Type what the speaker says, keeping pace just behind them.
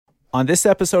On this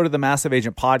episode of the Massive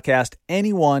Agent Podcast,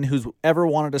 anyone who's ever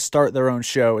wanted to start their own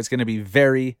show is going to be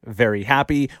very, very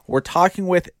happy. We're talking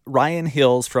with Ryan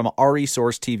Hills from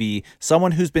REsource TV,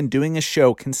 someone who's been doing a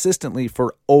show consistently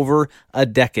for over a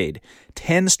decade.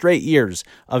 10 straight years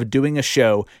of doing a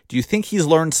show. Do you think he's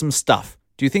learned some stuff?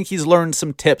 Do you think he's learned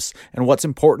some tips and what's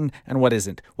important and what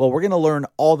isn't? Well, we're going to learn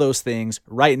all those things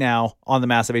right now on the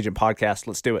Massive Agent Podcast.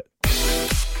 Let's do it.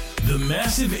 The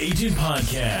Massive Agent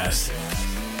Podcast.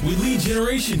 With lead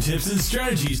generation tips and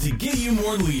strategies to get you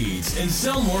more leads and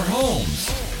sell more homes.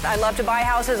 I love to buy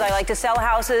houses. I like to sell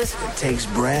houses. It takes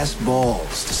brass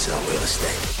balls to sell real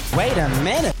estate. Wait a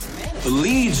minute. The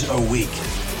leads are weak.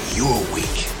 You're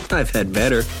weak. I've had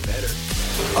better.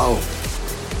 Oh,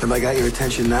 have I got your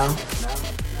attention now?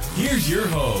 Here's your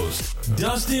host,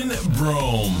 Dustin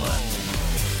Brome.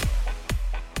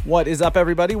 What is up,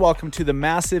 everybody? Welcome to the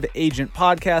Massive Agent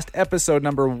Podcast, episode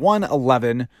number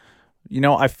 111. You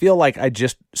know, I feel like I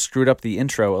just screwed up the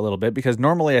intro a little bit because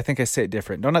normally I think I say it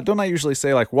different. Don't I usually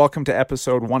say like, welcome to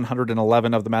episode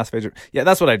 111 of the Massive Agent? Yeah,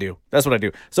 that's what I do.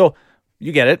 So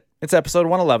you get it. It's episode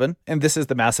 111, and this is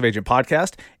the Massive Agent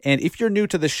Podcast. And if you're new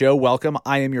to the show, welcome.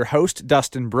 I am your host,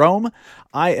 Dustin Brome.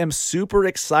 I am super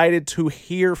excited to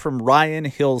hear from Ryan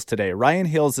Hills today. Ryan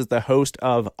Hills is the host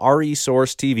of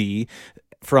REsource TV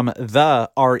from the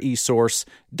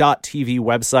resource.tv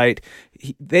website.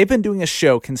 They've been doing a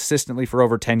show consistently for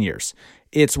over 10 years.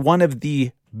 It's one of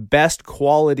the best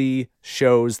quality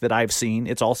shows that I've seen.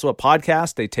 It's also a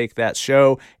podcast. They take that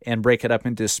show and break it up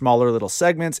into smaller little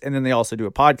segments, and then they also do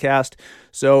a podcast.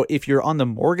 So if you're on the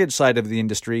mortgage side of the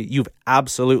industry, you've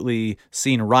absolutely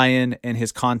seen Ryan and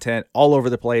his content all over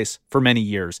the place for many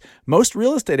years. Most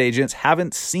real estate agents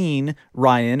haven't seen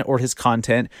Ryan or his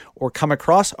content or come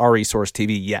across REsource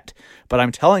TV yet. But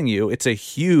I'm telling you, it's a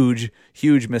huge,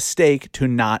 huge mistake to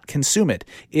not consume it.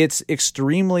 It's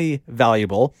extremely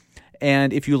valuable.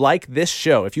 And if you like this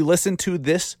show, if you listen to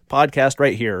this podcast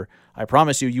right here, I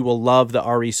promise you, you will love the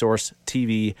REsource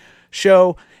TV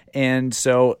show. And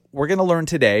so we're going to learn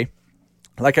today,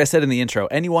 like I said in the intro,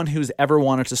 anyone who's ever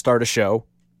wanted to start a show,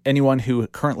 anyone who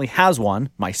currently has one,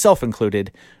 myself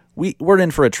included, we're in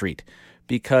for a treat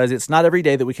because it's not every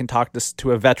day that we can talk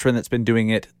to a veteran that's been doing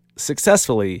it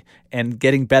successfully and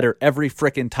getting better every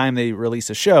frickin' time they release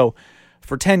a show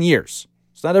for 10 years.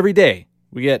 It's not every day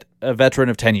we get a veteran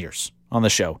of 10 years on the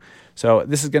show. So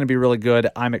this is going to be really good.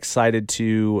 I'm excited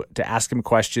to ask him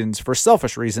questions for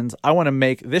selfish reasons. I want to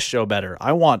make this show better.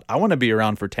 I want to be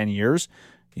around for 10 years.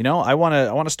 You know, I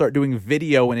want to start doing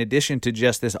video in addition to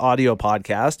just this audio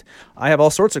podcast. I have all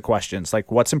sorts of questions like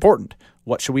what's important?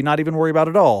 What should we not even worry about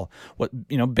at all? What,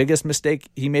 biggest mistake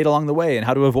he made along the way and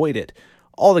how to avoid it?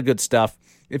 All the good stuff.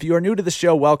 If you are new to the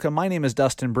show, welcome. My name is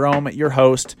Dustin Brome, your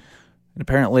host. And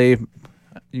apparently,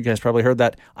 you guys probably heard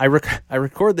that. I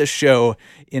record this show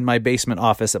in my basement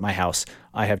office at my house.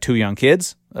 I have 2 young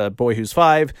kids, a boy who's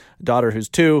 5, a daughter who's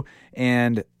 2,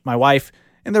 and my wife,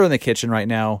 and they're in the kitchen right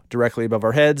now, directly above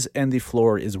our heads, and the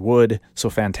floor is wood, so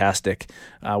fantastic.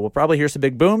 We'll probably hear some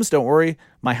big booms. Don't worry.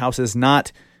 My house is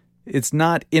not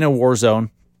in a war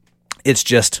zone. It's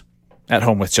just at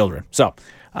home with children. So,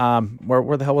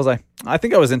 where the hell was I? I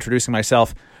think I was introducing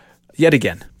myself yet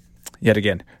again.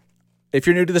 If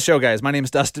you're new to the show, guys, my name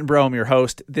is Dustin Brome, your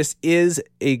host. This is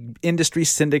a Industry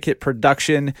Syndicate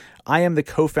production. I am the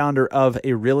co-founder of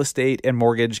a real estate and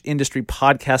mortgage industry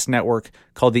podcast network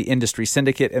called the Industry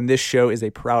Syndicate, and this show is a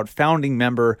proud founding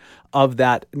member of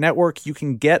that network. You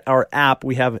can get our app.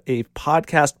 We have a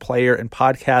podcast player and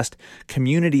podcast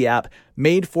community app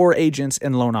made for agents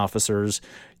and loan officers.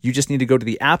 You just need to go to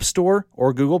the App Store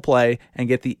or Google Play and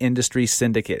get the Industry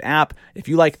Syndicate app. If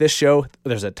you like this show,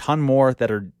 there's a ton more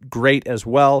that are great as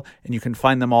well, and you can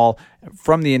find them all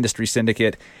from the Industry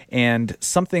Syndicate. And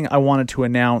something I wanted to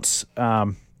announce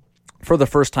for the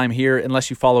first time here, unless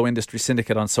you follow Industry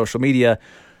Syndicate on social media,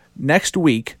 next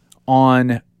week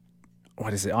on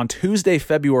Tuesday,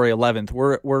 February 11th,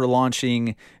 we're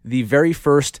launching the very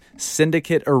first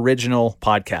Syndicate original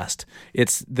podcast.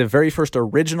 It's the very first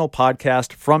original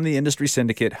podcast from the Industry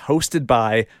Syndicate, hosted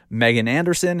by Megan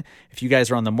Anderson. If you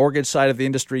guys are on the mortgage side of the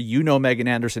industry, you know Megan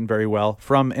Anderson very well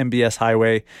from MBS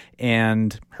Highway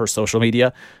and her social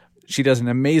media. She does an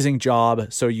amazing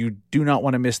job, so you do not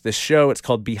want to miss this show. It's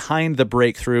called Behind the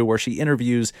Breakthrough, where she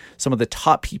interviews some of the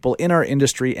top people in our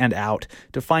industry and out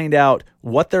to find out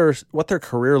what their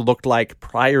career looked like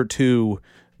prior to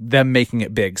them making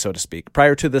it big, so to speak,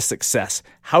 prior to the success.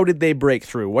 How did they break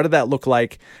through? What did that look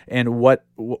like? And what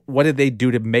did they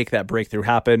do to make that breakthrough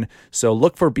happen? So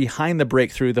look for Behind the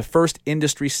Breakthrough, the first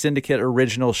Industry Syndicate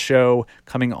original show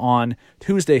coming on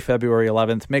Tuesday, February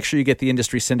 11th. Make sure you get the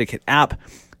Industry Syndicate app.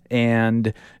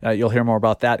 and you'll hear more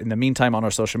about that in the meantime on our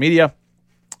social media.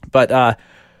 But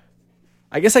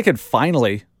I guess I could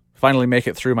finally make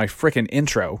it through my freaking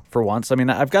intro for once. I mean,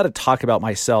 I've got to talk about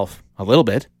myself a little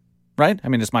bit, right? I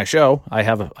mean, it's my show. I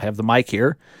have the mic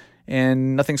here,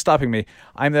 and nothing's stopping me.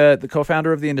 I'm the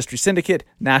co-founder of the Industry Syndicate,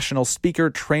 national speaker,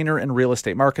 trainer, and real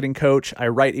estate marketing coach. I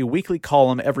write a weekly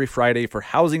column every Friday for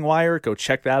Housing Wire. Go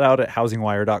check that out at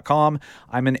housingwire.com.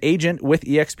 I'm an agent with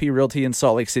eXp Realty in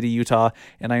Salt Lake City, Utah,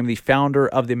 and I'm the founder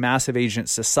of the Massive Agent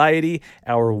Society,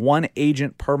 our one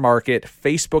agent per market,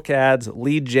 Facebook ads,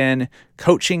 lead gen,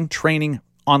 coaching, training,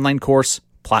 online course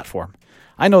platform.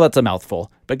 I know that's a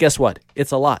mouthful, but guess what?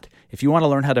 It's a lot. If you want to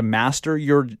learn how to master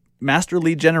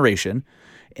lead generation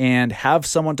and have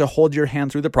someone to hold your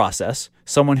hand through the process,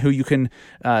 someone who you can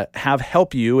have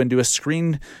help you and do a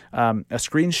screen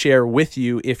share with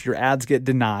you if your ads get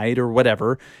denied or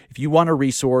whatever. If you want a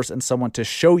resource and someone to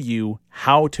show you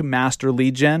how to master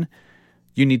lead gen,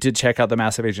 you need to check out the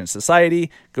Massive Agent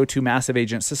Society. Go to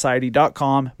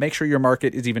massiveagentsociety.com. Make sure your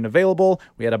market is even available.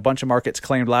 We had a bunch of markets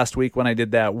claimed last week when I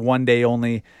did that one day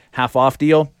only half off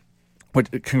deal.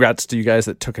 Congrats to you guys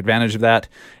that took advantage of that.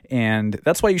 And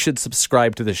that's why you should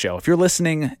subscribe to the show. If you're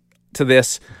listening to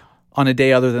this on a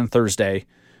day other than Thursday,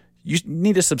 you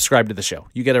need to subscribe to the show.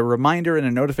 You get a reminder and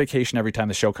a notification every time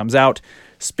the show comes out.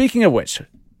 Speaking of which,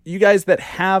 you guys that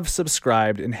have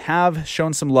subscribed and have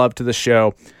shown some love to the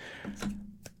show,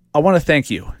 I want to thank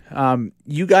you.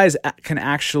 You guys can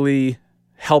actually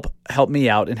help me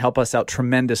out and help us out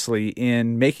tremendously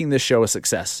in making this show a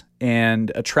success and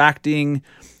attracting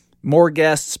more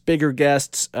guests,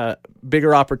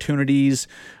 bigger opportunities.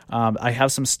 I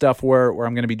have some stuff where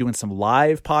I'm going to be doing some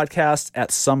live podcasts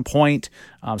at some point,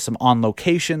 some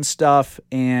on-location stuff,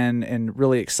 and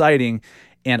really exciting.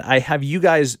 And I have you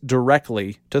guys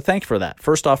directly to thank for that.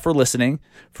 First off, for listening,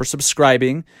 for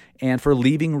subscribing, and for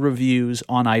leaving reviews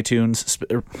on iTunes.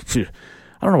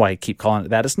 I don't know why I keep calling it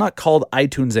that. It's not called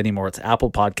iTunes anymore. It's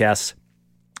Apple Podcasts.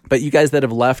 But you guys that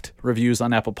have left reviews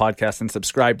on Apple Podcasts and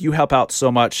subscribed, you help out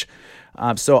so much.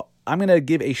 So I'm going to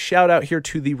give a shout out here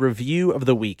to the review of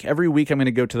the week. Every week I'm going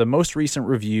to go to the most recent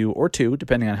review or two,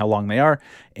 depending on how long they are,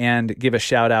 and give a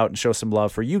shout out and show some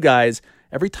love for you guys.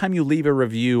 Every time you leave a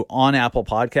review on Apple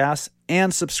Podcasts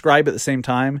and subscribe at the same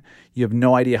time, you have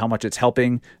no idea how much it's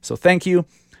helping. So thank you.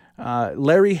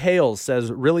 Larry Hales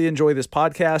says, really enjoy this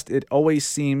podcast.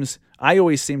 I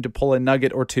always seem to pull a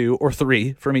nugget or two or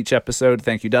three from each episode.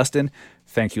 Thank you, Dustin.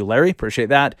 Thank you, Larry. Appreciate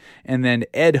that. And then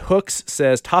Ed Hooks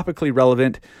says, topically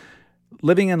relevant.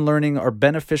 Living and learning are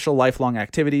beneficial lifelong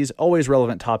activities, always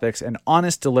relevant topics, and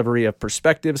honest delivery of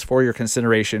perspectives for your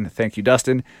consideration. Thank you,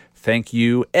 Dustin. Thank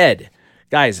you, Ed.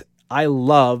 Guys, I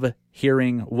love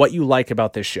hearing what you like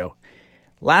about this show.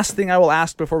 Last thing I will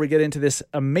ask before we get into this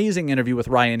amazing interview with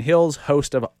Ryan Hills,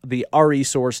 host of the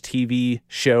RE/Source TV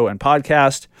show and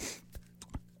podcast.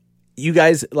 You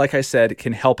guys, like I said,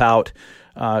 can help out,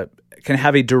 can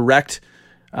have a direct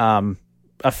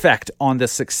effect on the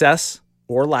success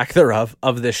or lack thereof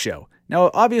of this show.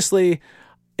 Now, obviously,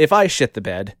 if I shit the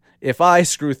bed, if I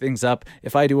screw things up,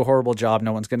 if I do a horrible job,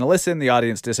 no one's going to listen. The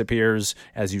audience disappears,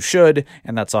 as you should,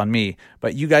 and that's on me.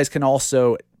 But you guys can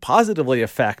also positively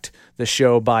affect the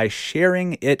show by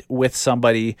sharing it with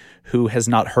somebody who has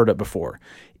not heard it before.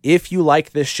 If you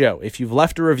like this show, if you've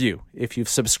left a review, if you've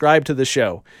subscribed to the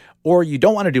show, or you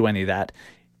don't want to do any of that,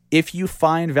 if you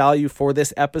find value for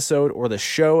this episode or the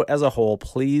show as a whole,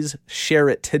 please share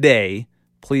it today.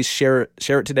 Please share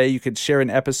it today. You could share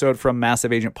an episode from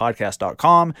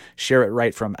massiveagentpodcast.com, share it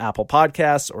right from Apple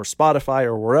Podcasts or Spotify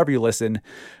or wherever you listen,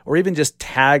 or even just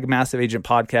tag Massive Agent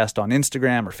Podcast on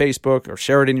Instagram or Facebook or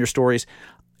share it in your stories.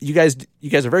 You guys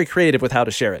are very creative with how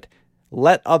to share it.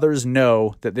 Let others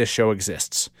know that this show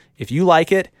exists. If you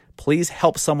like it, please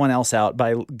help someone else out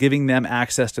by giving them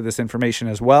access to this information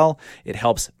as well. It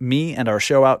helps me and our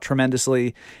show out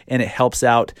tremendously, and it helps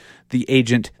out the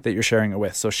agent that you're sharing it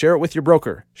with. So share it with your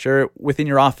broker, share it within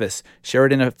your office, share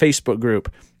it in a Facebook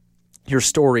group, your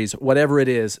stories, whatever it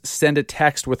is. Send a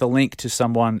text with a link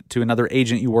to another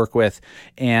agent you work with,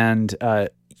 and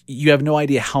you have no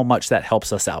idea how much that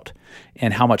helps us out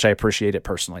and how much I appreciate it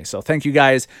personally. So thank you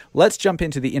guys. Let's jump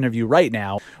into the interview right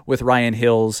now with Ryan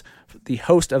Hills, the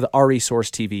host of the RE/Source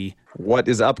TV. What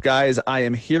is up, guys? I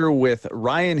am here with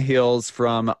Ryan Hills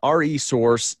from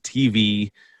RE/Source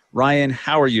TV. Ryan,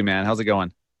 how are you, man? How's it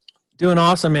going? Doing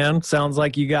awesome, man. Sounds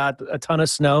like you got a ton of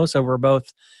snow, so we're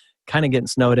both kind of getting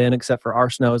snowed in, except for our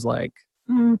snow is like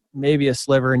maybe a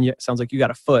sliver, and it sounds like you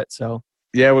got a foot. So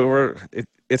yeah,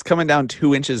 it's coming down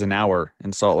 2 inches an hour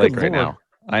in Salt Lake right now.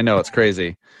 I know, it's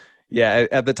crazy. Yeah,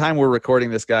 at the time we're recording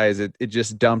this, guys, it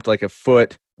just dumped like a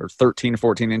foot or 13,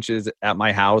 14 inches at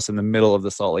my house in the middle of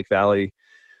the Salt Lake Valley.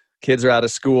 Kids are out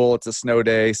of school. It's a snow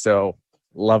day. So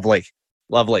lovely.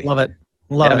 Lovely. Love it.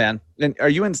 Love yeah, it. man. And are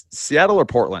you in Seattle or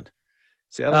Portland?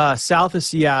 Seattle? South of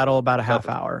Seattle, about a half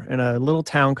hour, in a little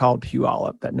town called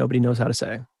Puyallup that nobody knows how to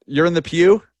say. You're in the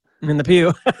Pew? I'm in the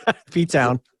Pew,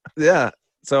 P-Town. Yeah.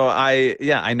 So I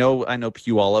know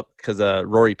Puyallup because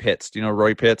Rory Pitts. Do you know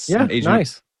Rory Pitts? Yeah,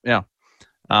 nice. Yeah.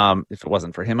 If it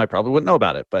wasn't for him, I probably wouldn't know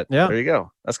about it. But there you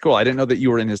go. That's cool. I didn't know that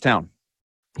you were in his town.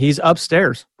 He's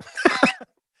upstairs.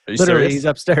 Are you Literally, serious? he's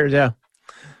upstairs. Yeah.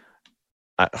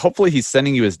 Hopefully, he's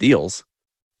sending you his deals.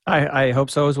 I hope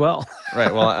so as well.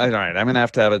 Right. Well, all right. I'm gonna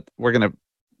have it.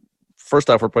 First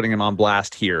off, we're putting him on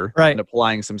blast here, right, and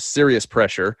applying some serious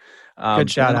pressure. Good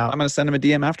shout out. I'm gonna send him a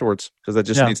DM afterwards because that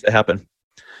just needs to happen.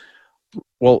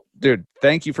 Well, dude,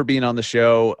 thank you for being on the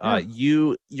show.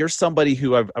 You're somebody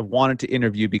who I've wanted to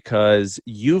interview because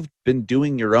you've been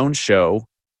doing your own show,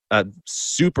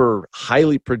 super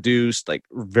highly produced, like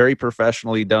very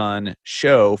professionally done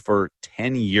show for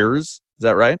 10 years. Is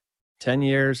that right? 10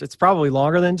 years. It's probably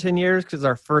longer than 10 years because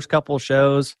our first couple of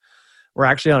shows were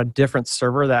actually on a different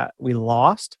server that we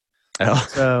lost. Oh.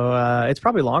 So it's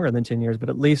probably longer than 10 years, but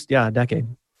at least, a decade.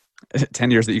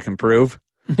 10 years that you can prove.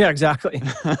 Yeah, exactly.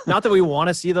 Not that we want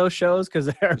to see those shows because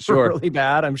they're really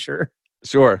bad, I'm sure.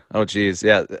 Sure. Oh, geez.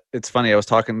 Yeah. It's funny. I was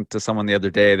talking to someone the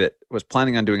other day that was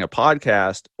planning on doing a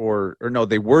podcast or no,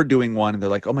 they were doing one and they're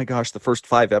like, oh my gosh, the first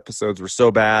 5 episodes were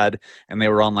so bad. And they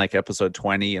were on like episode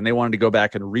 20 and they wanted to go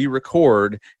back and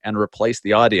re-record and replace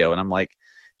the audio. And I'm like,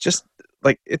 just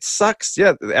like, it sucks.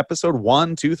 Yeah. Episode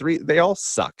 1, 2, 3, they all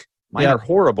suck. Mine are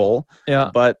horrible.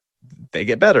 Yeah. But they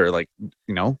get better. Like,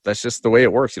 that's just the way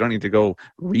it works. You don't need to go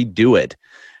redo it.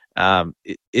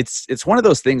 It's one of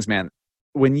those things, man.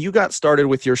 When you got started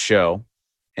with your show,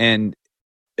 and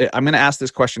I'm going to ask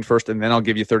this question first, and then I'll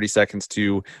give you 30 seconds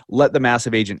to let the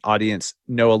Massive Agent audience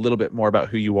know a little bit more about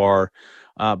who you are.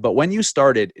 But when you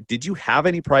started, did you have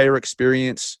any prior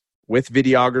experience with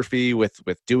videography,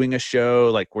 with doing a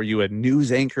show? Like, were you a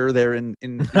news anchor there in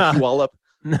Puyallup?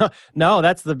 No,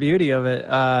 that's the beauty of it.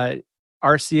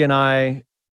 RC and I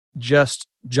just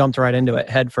jumped right into it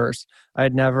head first. I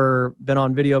had never been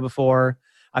on video before.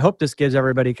 I hope this gives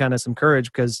everybody kind of some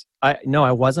courage because I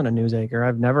wasn't a news anchor.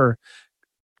 I've never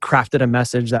crafted a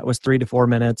message that was 3 to 4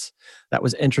 minutes that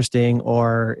was interesting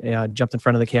or jumped in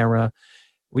front of the camera.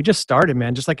 We just started,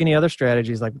 man, just like any other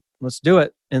strategies, like, let's do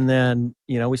it. And then,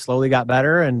 we slowly got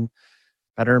better and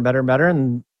better and better and better.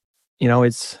 And,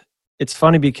 it's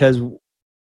funny because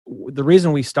the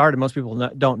reason we started, most people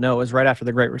don't know, is right after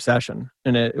the Great Recession.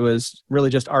 And it was really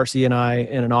just RC and I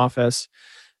in an office.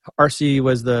 RC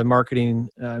was the marketing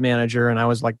manager, and I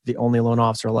was like the only loan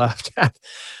officer left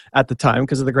at the time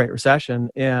because of the Great Recession.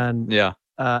 And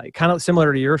kind of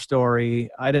similar to your story,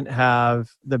 I didn't have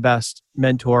the best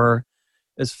mentor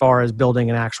as far as building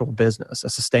an actual business, a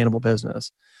sustainable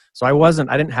business. So I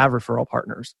didn't have referral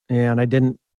partners, and I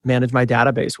didn't manage my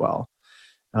database well.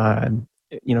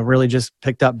 Really just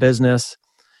picked up business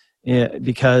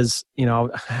because, I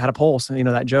had a pulse.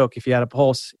 That joke, if you had a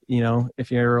pulse,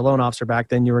 if you're a loan officer back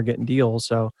then, you were getting deals.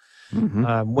 So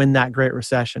when that Great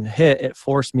Recession hit, it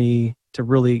forced me to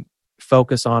really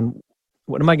focus on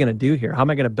what am I going to do here? How am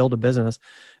I going to build a business?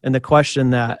 And the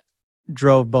question that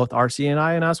drove both RC and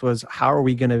I and us was, how are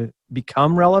we going to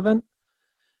become relevant?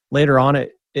 Later on,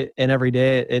 and every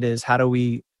day it is, how do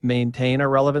we maintain our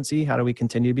relevancy? How do we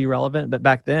continue to be relevant? But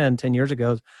back then, 10 years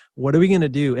ago, what are we going to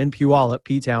do in Puyallup,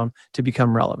 P-Town, to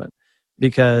become relevant?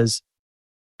 Because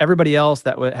everybody else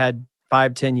that had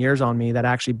 5-10 years on me that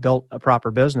actually built a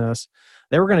proper business,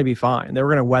 they were going to be fine. They were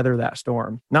going to weather that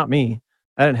storm. Not me.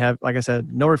 I didn't have, like I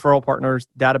said, no referral partners.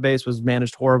 Database was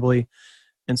managed horribly.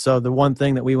 And so the one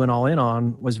thing that we went all in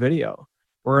on was video.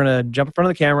 We're going to jump in front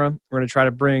of the camera. We're going to try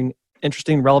to bring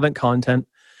interesting, relevant content.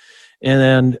 And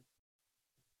then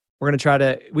we're going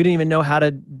to we didn't even know how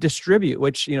to distribute,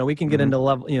 which, we can get into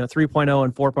level, 3.0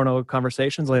 and 4.0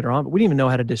 conversations later on, but we didn't even know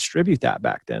how to distribute that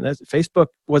back then. Facebook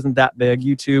wasn't that big.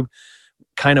 YouTube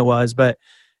kind of was, but,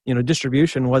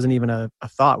 distribution wasn't even a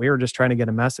thought. We were just trying to get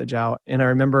a message out. And I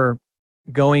remember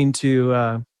going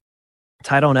to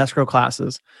title and escrow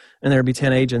classes, and there'd be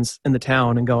 10 agents in the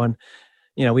town and going,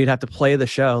 we'd have to play the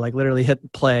show, like literally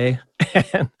hit play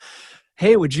and,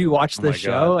 hey, would you watch this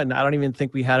show? And I don't even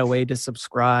think we had a way to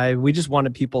subscribe. We just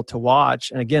wanted people to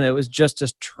watch. And again, it was just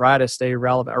to try to stay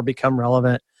relevant or become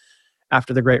relevant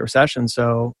after the Great Recession.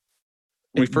 So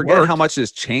we forget how much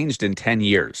has changed in 10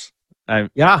 years.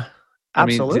 Yeah,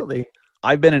 absolutely. I mean,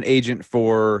 I've been an agent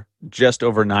for just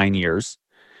over 9 years.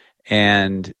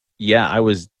 And I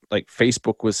was like,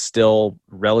 Facebook was still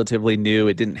relatively new.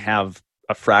 It didn't have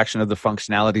a fraction of the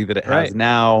functionality that it has Right.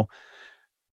 now.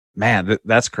 Man,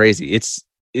 that's crazy.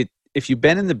 If you've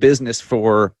been in the business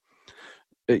for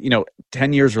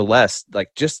 10 years or less, like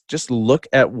just look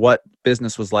at what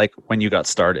business was like when you got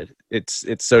started. It's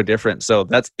so different. So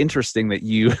that's interesting that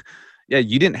you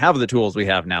didn't have the tools we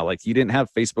have now. Like you didn't have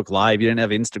Facebook Live, you didn't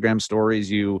have Instagram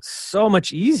stories. So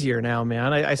much easier now,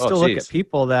 man. I still look at geez.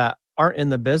 people that aren't in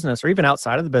the business or even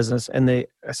outside of the business, and I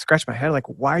scratch my head like,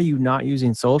 why are you not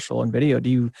using social and video?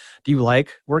 Do you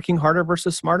like working harder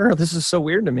versus smarter? This is so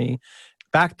weird to me.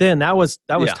 Back then, that was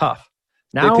Yeah. tough.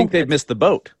 They Now think they've missed the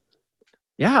boat.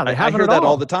 yeah, they I haven't hear at that all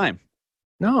all the time.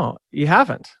 No, you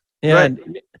haven't.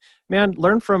 And man,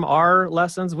 learn from our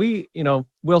lessons.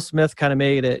 Will Smith kind of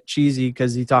made it cheesy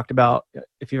because he talked about,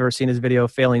 if you've ever seen his video,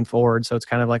 failing forward. So it's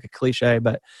kind of like a cliche,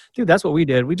 but dude, that's what we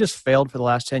did. We just failed for the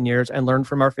last 10 years and learned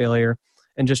from our failure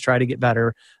and just try to get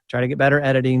better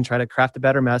editing, try to craft a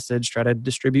better message, try to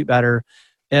distribute better.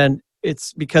 And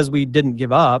it's because we didn't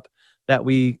give up that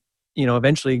we,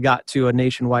 eventually got to a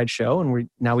nationwide show, and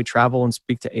now we travel and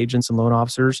speak to agents and loan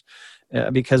officers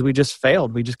because we just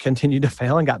failed. We just continued to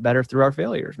fail and got better through our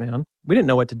failures, man. We didn't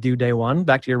know what to do day one.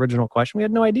 Back to your original question, we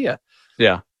had no idea.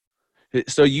 Yeah.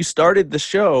 So you started the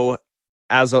show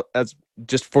as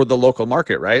just for the local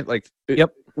market, right? Like,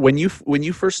 Yep. When you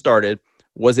first started,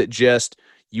 was it just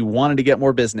you wanted to get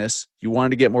more business, you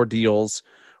wanted to get more deals?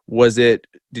 Did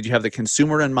you have the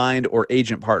consumer in mind, or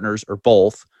agent partners, or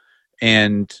both?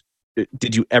 And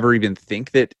did you ever even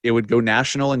think that it would go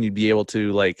national and you'd be able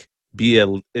to like be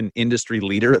an industry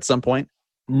leader at some point?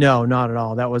 No, not at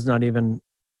all. That was not even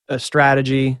a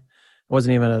strategy. It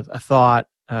wasn't even a thought.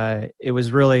 It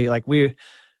was really like we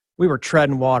were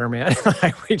treading water, man.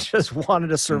 Like we just wanted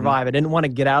to survive. I didn't want to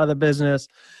get out of the business,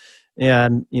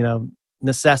 and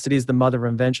necessity is the mother of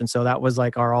invention. So that was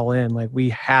like our all in. Like we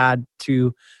had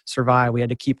to survive. We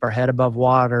had to keep our head above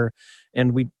water,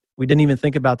 and we didn't even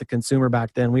think about the consumer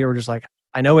back then. We were just like,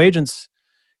 I know agents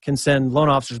can send loan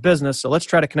officers business, so let's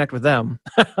try to connect with them.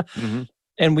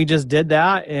 And we just did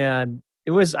that. And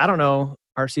it was, I don't know,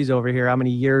 RC's over here, how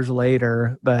many years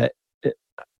later, but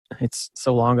it's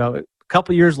so long ago. A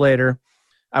couple years later,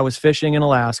 I was fishing in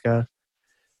Alaska,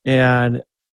 and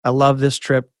I love this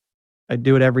trip. I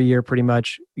do it every year pretty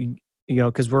much,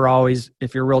 because we're always,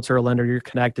 if you're a realtor or lender, you're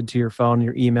connected to your phone,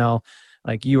 your email,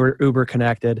 like you are Uber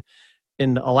connected.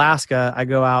 In Alaska, I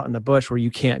go out in the bush where you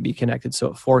can't be connected, so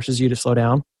it forces you to slow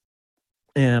down.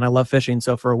 And I love fishing.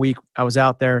 So for a week, I was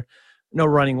out there, no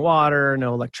running water,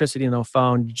 no electricity, no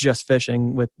phone, just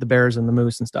fishing with the bears and the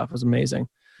moose and stuff. It was amazing.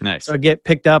 Nice. So I get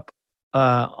picked up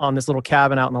on this little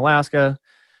cabin out in Alaska.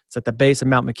 It's at the base of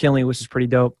Mount McKinley, which is pretty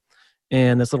dope.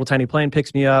 And this little tiny plane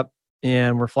picks me up,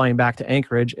 and we're flying back to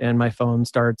Anchorage, and my phone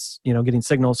starts, getting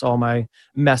signals. So all my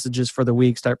messages for the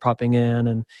week start popping in,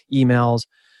 and emails.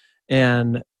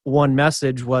 And one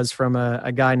message was from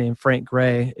a guy named Frank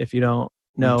Gray. If you don't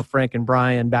know, Frank and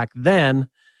Brian back then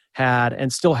had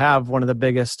and still have one of the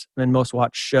biggest and most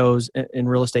watched shows in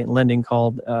real estate and lending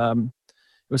called, it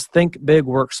was Think Big,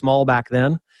 Work Small back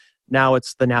then. Now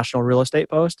it's the National Real Estate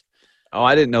Post. Oh,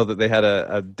 I didn't know that they had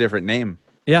a different name.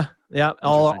 Yeah.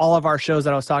 All of our shows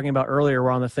that I was talking about earlier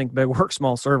were on the Think Big, Work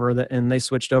Small server, and they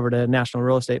switched over to National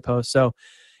Real Estate Post. So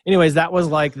anyways, that was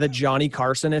like the Johnny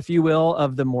Carson, if you will,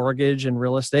 of the mortgage and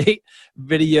real estate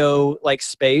video like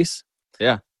space.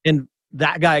 Yeah. And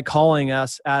that guy calling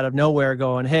us out of nowhere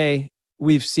going, hey,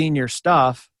 we've seen your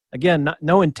stuff. Again,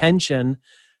 no intention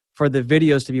for the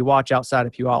videos to be watched outside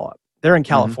of Puyallup. They're in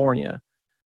California.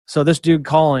 So this dude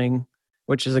calling,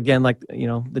 which is again, like,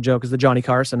 the joke is the Johnny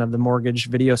Carson of the mortgage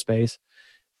video space,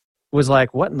 was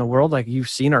like, what in the world? Like, you've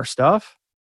seen our stuff?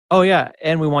 Oh yeah.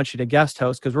 And we want you to guest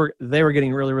host, because they were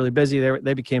getting really, really busy.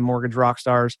 They became mortgage rock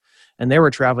stars, and they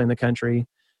were traveling the country.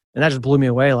 And that just blew me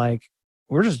away. Like,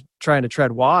 we're just trying to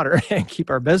tread water and keep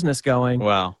our business going.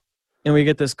 Wow. And we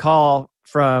get this call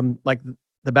from like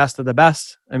the best of the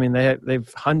best. I mean,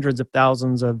 they've hundreds of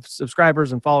thousands of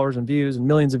subscribers and followers and views and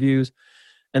millions of views,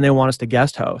 and they want us to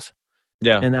guest host.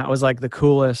 Yeah. And that was like the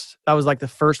coolest. That was like the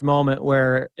first moment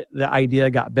where the idea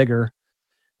got bigger.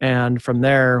 And from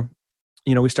there,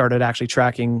 we started actually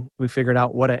tracking. We figured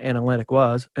out what an analytic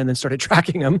was, and then started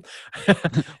tracking them.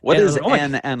 What is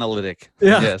an analytic?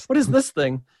 Yeah. Yes. What is this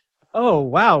thing? Oh,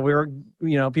 wow.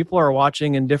 People are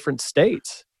watching in different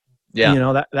states.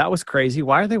 Yeah. That was crazy.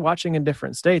 Why are they watching in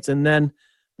different states? And then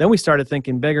we started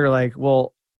thinking bigger, like,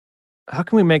 well, how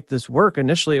can we make this work?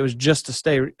 Initially, it was just to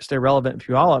stay relevant in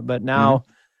Puyallup, but now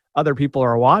other people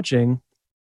are watching.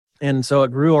 And so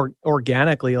it grew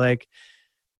organically. Like,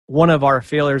 one of our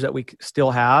failures that we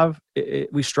still have,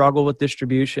 we struggle with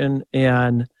distribution,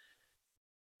 and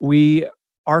we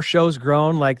our show's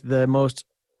grown like the most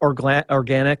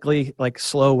organically, like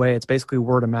slow way. It's basically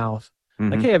word of mouth.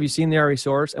 Mm-hmm. Like, hey, have you seen the RE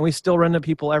Source? And we still run into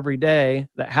people every day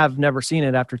that have never seen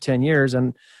it after 10 years.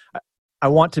 And I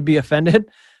want to be offended,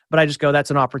 but I just go, that's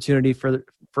an opportunity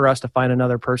for us to find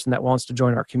another person that wants to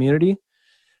join our community.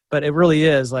 But it really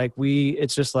is like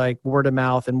it's just like word of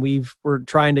mouth. And we're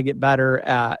trying to get better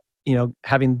at,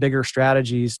 having bigger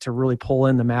strategies to really pull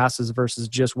in the masses versus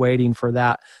just waiting for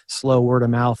that slow word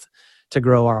of mouth to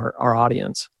grow our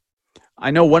audience. I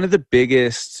know one of the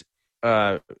biggest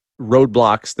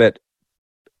roadblocks that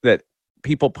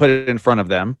people put it in front of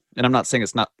them, and I'm not saying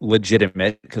it's not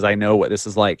legitimate because I know what this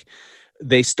is like.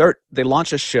 They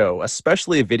launch a show,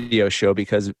 especially a video show,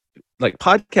 because like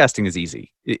podcasting is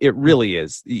easy. It really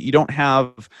is. You don't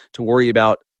have to worry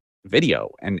about video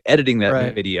and editing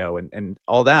that video and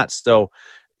all that. So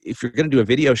if you're going to do a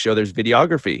video show, there's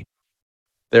videography.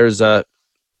 There's wait,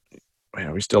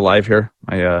 are we still live here?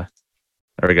 There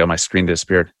we go. My screen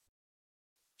disappeared.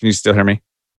 Can you still hear me?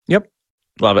 Yep.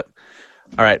 Love it.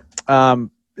 All right.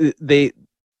 They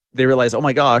realize, oh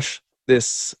my gosh,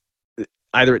 this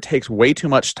either it takes way too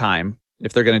much time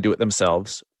if they're going to do it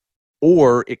themselves,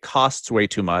 or it costs way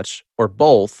too much, or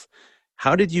both.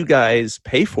 How did you guys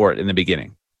pay for it in the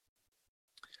beginning?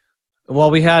 Well,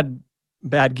 we had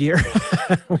bad gear.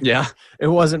 Yeah. It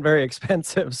wasn't very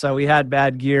expensive. So we had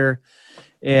bad gear,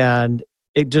 and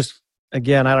it just,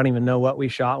 again, I don't even know what we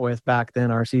shot with back then.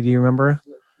 RC, do you remember?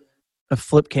 A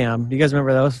flip cam. Do you guys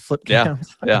remember those flip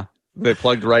cams? Yeah. They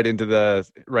plugged right into the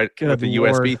with the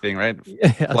USB thing, right?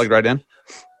 Yes. Plugged right in.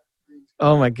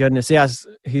 Oh my goodness. Yes.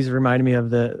 He's reminding me of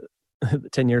the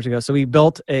 10 years ago. So we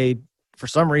built for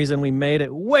some reason, we made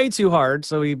it way too hard.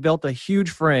 So we built a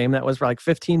huge frame that was like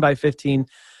 15 by 15,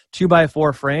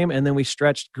 2x4 frame. And then we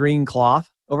stretched green cloth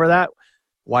over that.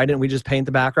 Why didn't we just paint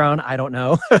the background? I don't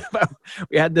know.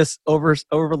 We had this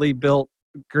overly built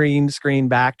green screen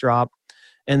backdrop,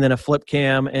 and then a flip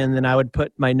cam. And then I would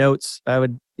put my notes, I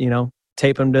would,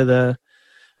 tape them to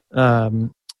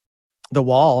the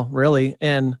wall, really.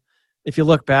 And if you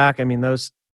look back, I mean,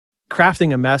 those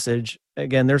crafting a message,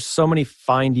 again, there's so many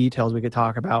fine details we could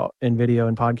talk about in video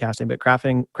and podcasting, but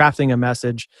crafting a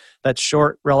message that's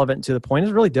short, relevant, to the point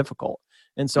is really difficult.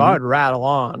 And so I would rattle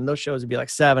on. Those shows would be like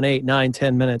 7, 8, 9,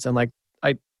 10 minutes. And like,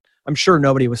 I'm sure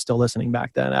nobody was still listening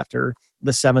back then after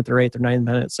the 7th or 8th or 9th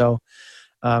minute. So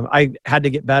I had to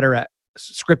get better at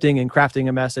scripting and crafting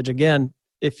a message. Again,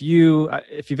 if you've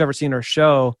ever seen our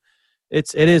show,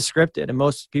 it is scripted, and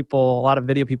most people, a lot of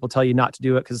video people tell you not to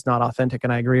do it because it's not authentic.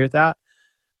 And I agree with that.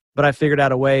 But I figured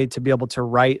out a way to be able to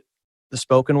write the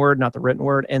spoken word, not the written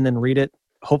word, and then read it,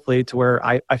 hopefully to where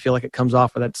I feel like it comes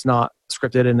off that it's not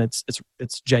scripted and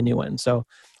it's genuine. So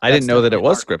I didn't know that it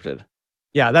was scripted.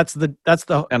 Yeah, that's the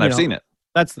and I've seen it.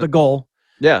 That's the goal.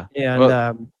 Yeah.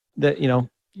 And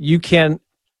you can,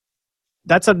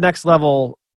 that's a next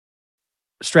level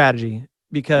strategy,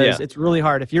 because it's really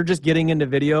hard. If you're just getting into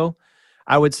video,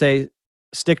 I would say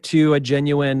stick to a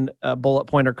genuine bullet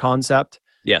pointer concept.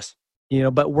 Yes.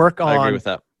 But work on I agree with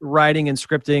that. Writing and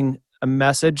scripting a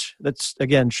message that's,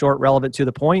 again, short, relevant, to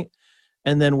the point,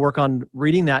 and then work on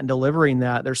reading that and delivering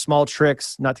that. There's small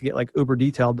tricks, not to get like uber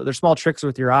detailed, but there's small tricks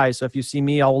with your eyes. So if you see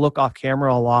me, I'll look off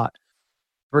camera a lot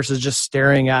versus just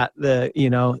staring at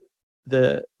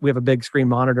we have a big screen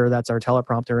monitor that's our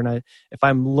teleprompter, and if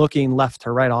I'm looking left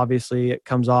to right, obviously it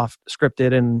comes off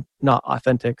scripted and not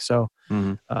authentic. So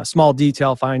small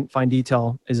detail, fine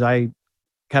detail, is I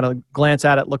kind of glance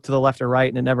at it, look to the left or right,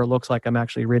 and it never looks like I'm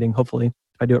actually reading, hopefully,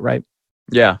 if I do it right.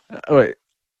 Yeah.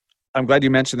 I'm glad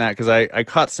you mentioned that, because I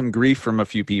caught some grief from a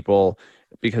few people,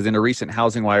 because in a recent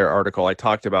Housing Wire article, I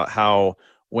talked about how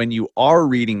when you are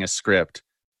reading a script,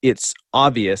 it's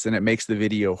obvious and it makes the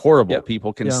video horrible. Yep.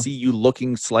 People can see you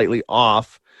looking slightly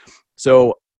off.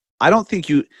 So I don't think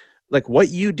what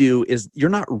you do is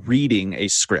you're not reading a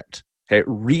script. Okay.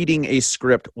 Reading a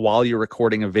script while you're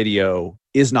recording a video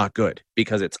is not good,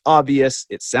 because it's obvious.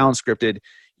 It sounds scripted.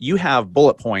 You have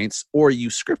bullet points, or you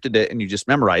scripted it and you just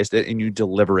memorized it and you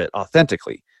deliver it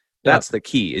authentically. That's the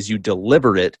key, is you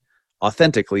deliver it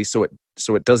authentically. So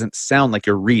it doesn't sound like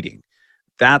you're reading.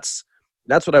 That's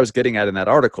what I was getting at in that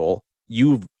article.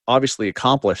 You've obviously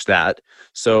accomplished that.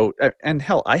 So, and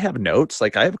hell, I have notes.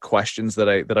 Like I have questions that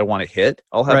I want to hit.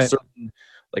 I'll have certain,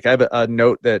 like I have a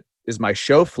note that is my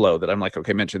show flow that I'm like,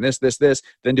 okay, mention this,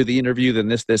 then do the interview, then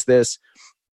this.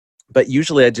 But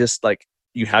usually I just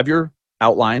you have your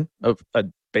outline of a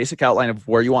basic outline of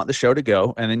where you want the show to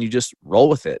go, and then you just roll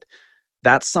with it.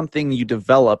 That's something you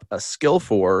develop a skill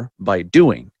for by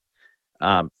doing.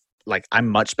 I'm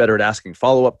much better at asking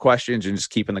follow-up questions and just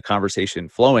keeping the conversation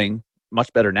flowing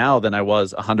much better now than I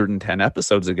was 110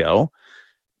 episodes ago.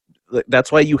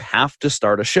 That's why you have to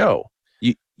start a show.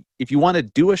 If you want to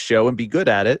do a show and be good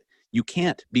at it, you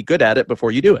can't be good at it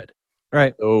before you do it.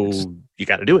 Right. So you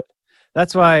got to do it.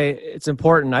 That's why it's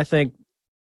important. I think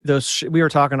we were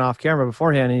talking off camera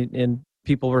beforehand, and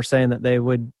people were saying that they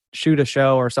would shoot a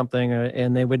show or something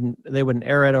and they wouldn't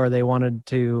air it, or they wanted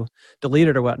to delete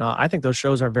it or whatnot. I think those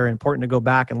shows are very important to go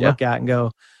back and look at and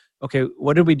go, okay,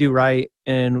 what did we do right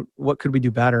and what could we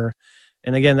do better?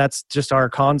 And again, that's just our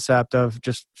concept of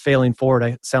just failing forward.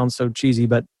 It sounds so cheesy,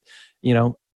 but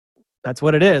that's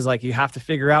what it is. Like, you have to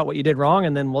figure out what you did wrong,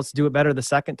 and then let's do it better the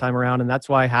second time around. And that's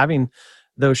why having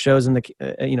those shows in the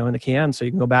in the can, so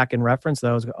you can go back and reference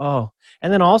those.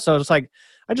 And then also, it's like,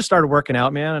 I just started working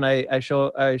out, man, and I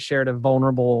shared a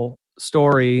vulnerable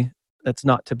story that's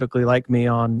not typically like me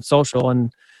on social,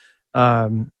 and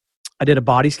I did a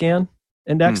body scan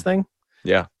index thing.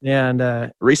 Yeah.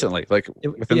 And recently, like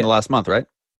within the last month, right?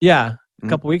 Yeah, a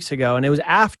couple weeks ago, and it was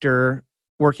after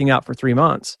working out for 3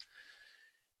 months.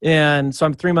 And so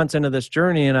I'm 3 months into this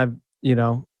journey, and I've,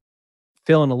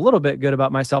 feeling a little bit good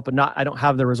about myself, but I don't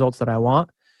have the results that I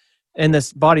want. And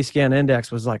this body scan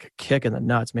index was like a kick in the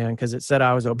nuts, man, because it said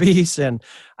I was obese, and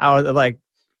I was like,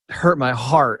 hurt my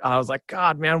heart. I was like,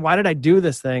 God, man, why did I do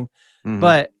this thing?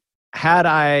 But had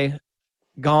I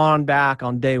gone back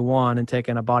on day one and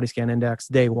taken a body scan index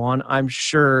day one, I'm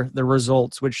sure the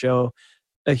results would show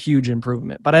a huge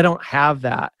improvement. But I don't have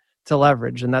that to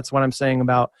leverage. And that's what I'm saying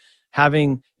about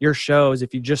having your shows,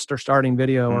 if you just are starting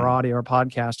video or audio or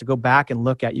podcast, to go back and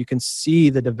look at, you can see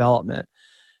the development.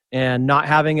 And not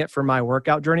having it for my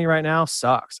workout journey right now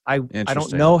sucks. I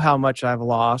don't know how much I've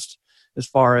lost as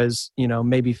far as,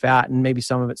 maybe fat, and maybe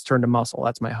some of it's turned to muscle.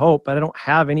 That's my hope, but I don't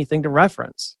have anything to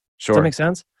reference. Sure. Does that make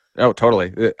sense? Oh,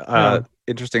 totally.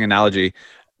 Interesting analogy.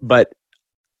 But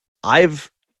I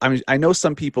know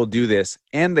some people do this,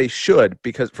 and they should,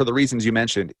 because for the reasons you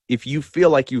mentioned. If you feel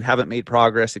like you haven't made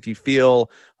progress, if you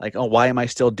feel like, oh, why am I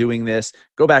still doing this?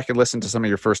 Go back and listen to some of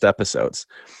your first episodes.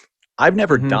 I've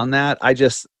never done that. I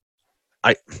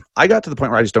got to the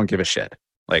point where I just don't give a shit.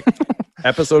 Like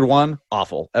episode 1,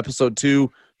 awful. Episode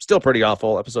 2, still pretty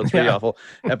awful. Episode 3, awful.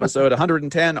 Episode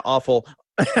 110, awful.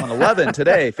 On 11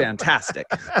 today, fantastic.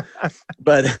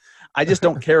 But I just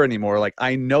don't care anymore. Like,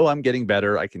 I know I'm getting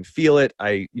better. I can feel it.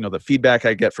 The feedback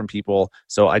I get from people.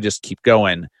 So I just keep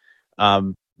going.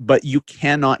 But you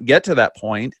cannot get to that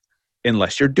point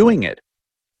unless you're doing it.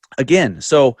 Again,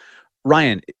 so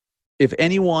Ryan, if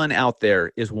anyone out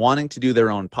there is wanting to do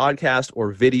their own podcast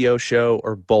or video show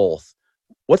or both,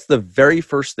 what's the very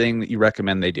first thing that you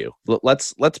recommend they do?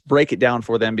 Let's break it down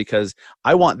for them, because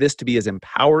I want this to be as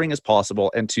empowering as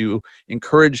possible and to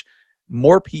encourage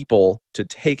more people to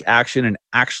take action and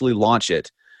actually launch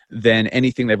it than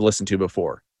anything they've listened to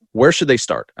before. Where should they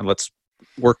start? And let's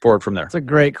work forward from there. That's a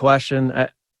great question.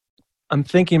 I'm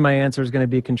thinking my answer is going to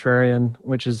be contrarian,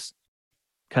 which is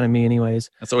kind of me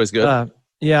anyways. That's always good.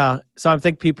 Yeah. So I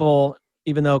think people,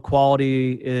 even though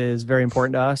quality is very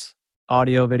important to us,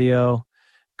 audio, video,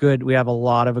 good. We have a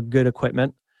lot of good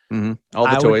equipment. All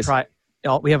the toys.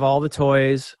 We have all the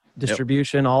toys,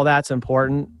 distribution, all that's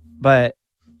important, but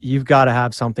you've got to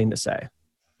have something to say.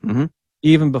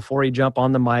 Even before you jump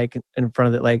on the mic in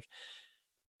front of it. Like,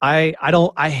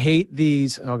 I hate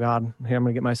these. Oh God, here I'm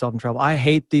going to get myself in trouble. I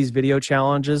hate these video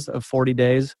challenges of 40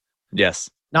 days. Yes.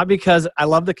 Not because I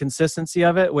love the consistency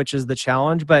of it, which is the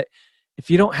challenge, but if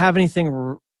you don't have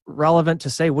anything relevant to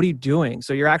say, what are you doing?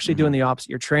 So you're actually doing the opposite.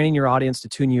 You're training your audience to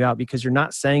tune you out because you're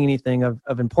not saying anything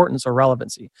of importance or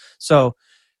relevancy. So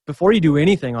before you do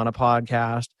anything on a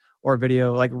podcast or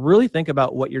video, like, really think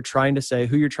about what you're trying to say,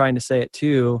 who you're trying to say it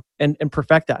to, and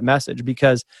perfect that message.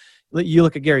 Because you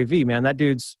look at Gary Vee, man, that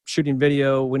dude's shooting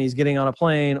video when he's getting on a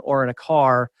plane or in a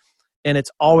car. And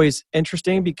it's always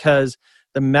interesting because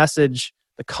the message,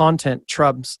 the content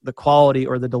trumps the quality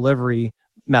or the delivery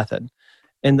method.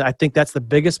 And I think that's the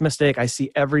biggest mistake I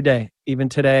see every day, even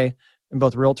today, in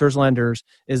both realtors, lenders,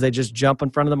 is they just jump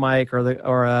in front of the mic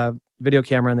or a video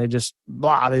camera and they just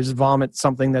vomit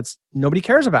something that's nobody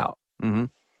cares about.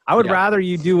 I would rather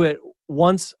you do it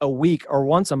once a week or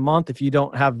once a month if you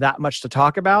don't have that much to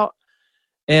talk about,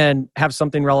 and have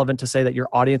something relevant to say that your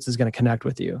audience is going to connect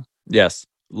with you. Yes.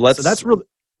 Let's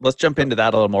jump into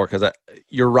that a little more, because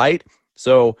you're right.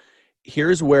 So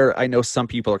here's where I know some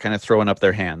people are kind of throwing up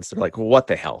their hands. They're like, well, what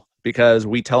the hell? Because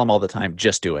we tell them all the time,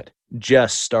 just do it.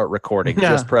 Just start recording.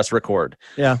 Just press record.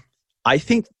 Yeah. I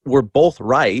think we're both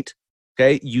right.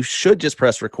 Okay. You should just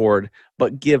press record,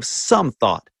 but give some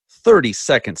thought, 30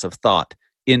 seconds of thought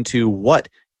into what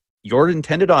your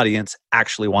intended audience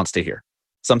actually wants to hear.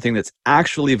 Something that's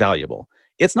actually valuable.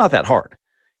 It's not that hard.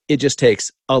 It just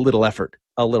takes a little effort,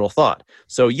 a little thought.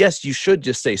 So yes, you should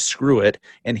just say screw it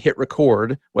and hit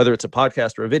record, whether it's a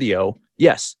podcast or a video.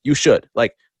 Yes, you should.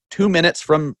 Like 2 minutes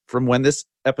from when this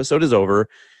episode is over,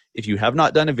 if you have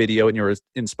not done a video and you're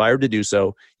inspired to do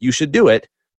so, you should do it.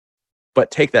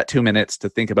 But take that 2 minutes to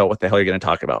think about what the hell you're going to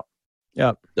talk about.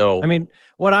 Yep. So I mean,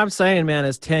 what I'm saying, man,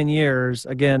 is 10 years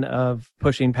again of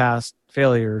pushing past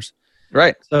failures.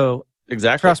 right, So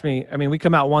exactly. trust me, I mean, we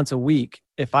come out once a week.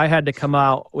 If I had to come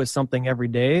out with something every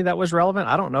day that was relevant,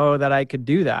 I don't know that I could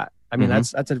do that. I mean,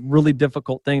 Mhm. that's a really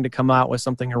difficult thing to come out with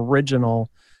something original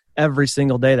every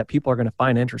single day that people are going to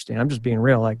find interesting. I'm just being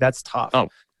real. Like, that's tough. Oh,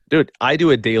 dude, I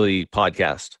do a daily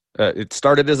podcast. It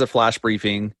started as a flash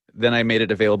briefing. Then I made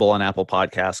it available on Apple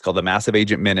Podcasts called the Massive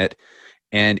Agent Minute.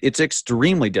 And it's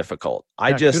extremely difficult.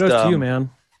 Yeah, kudos to you,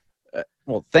 man.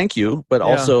 Well, thank you. But Yeah.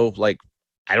 also, like,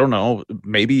 I don't know,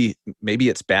 maybe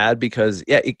it's bad because,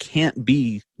 yeah, it can't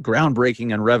be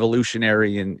groundbreaking and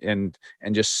revolutionary and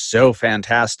just so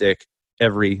fantastic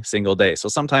every single day. So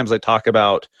sometimes I talk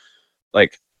about,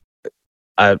 like,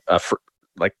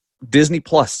 like Disney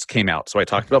Plus came out. So I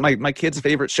talked about my kid's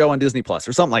favorite show on Disney Plus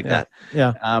or something like that.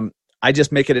 Yeah. I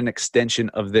just make it an extension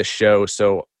of this show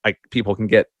so people can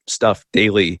get stuff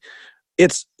daily.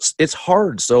 It's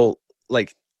hard. So,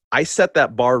 like, I set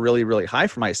that bar really, really high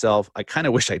for myself. I kind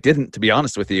of wish I didn't, to be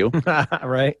honest with you.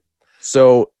 Right.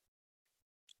 So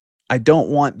I don't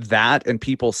want that and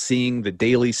people seeing the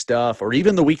daily stuff or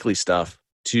even the weekly stuff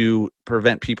to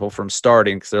prevent people from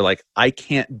starting, because they're like, I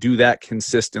can't do that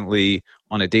consistently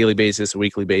on a daily basis, a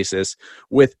weekly basis,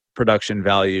 with production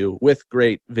value, with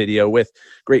great video, with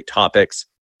great topics.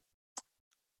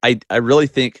 I really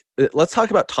think, let's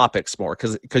talk about topics more,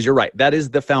 because you're right. That is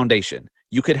the foundation.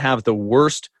 You could have the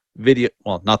worst video,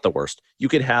 well, not the worst. You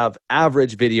could have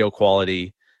average video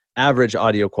quality, average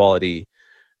audio quality,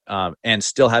 and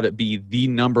still have it be the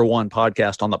number one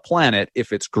podcast on the planet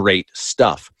if it's great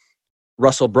stuff.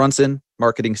 Russell Brunson,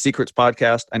 Marketing Secrets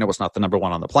Podcast. I know it's not the number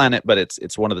one on the planet, but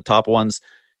it's one of the top ones.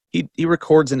 He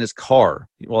records in his car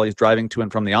while he's driving to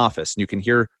and from the office, and you can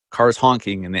hear cars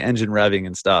honking and the engine revving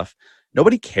and stuff.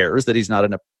 Nobody cares that he's not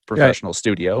in a professional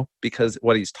studio, because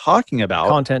what he's talking about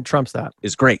Content trumps that.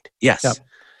 is great. Yes. Yep.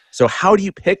 So how do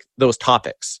you pick those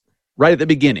topics right at the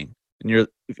beginning? And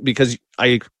because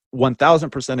I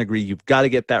 1000% agree, you've got to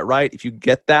get that right. If you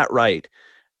get that right,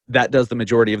 that does the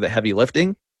majority of the heavy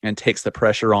lifting and takes the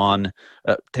pressure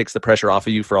off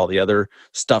of you for all the other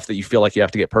stuff that you feel like you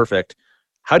have to get perfect.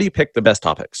 How do you pick the best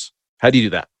topics? How do you do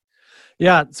that?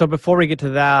 Yeah. So before we get to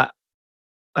that,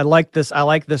 I like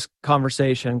this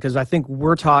conversation, because I think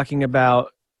we're talking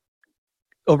about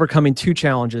overcoming two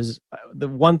challenges. The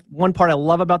one part I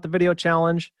love about the video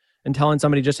challenge and telling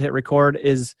somebody just to hit record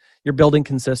is you're building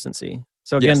consistency.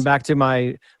 So again, Yes. back to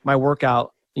my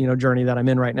workout, journey that I'm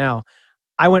in right now.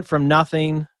 I went from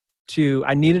nothing to,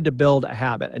 I needed to build a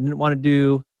habit. I didn't want to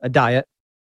do a diet.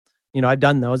 I'd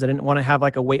done those. I didn't want to have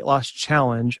like a weight loss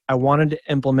challenge. I wanted to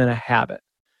implement a habit.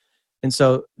 And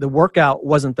so the workout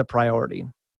wasn't the priority.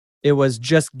 It was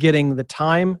just getting the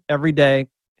time every day,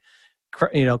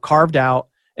 carved out,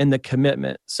 and the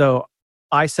commitment. So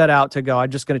I set out to go,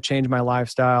 I'm just going to change my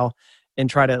lifestyle and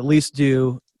try to at least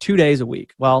do 2 days a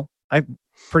week. Well, I'm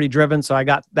pretty driven, so I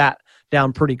got that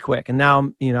down pretty quick. And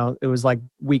now, it was like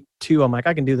week 2, I'm like,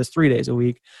 I can do this 3 days a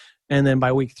week. And then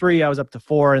by week 3, I was up to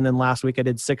 4. And then last week I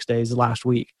did 6 days last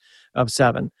week of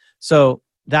 7. So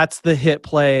that's the hit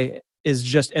play, is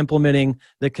just implementing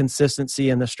the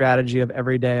consistency and the strategy of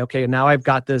every day. Okay, now I've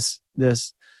got this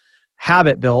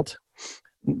habit built.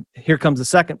 Here comes the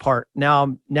second part.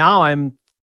 Now I'm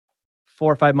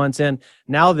 4 or 5 months in.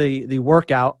 Now the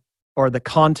workout or the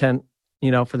content,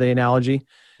 for the analogy,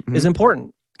 is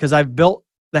important, because I've built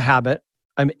the habit.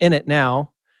 I'm in it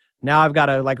now. Now I've got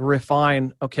to like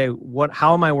refine, okay,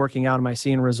 how am I working out? Am I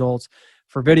seeing results?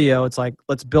 For video, it's like,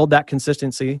 let's build that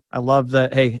consistency. I love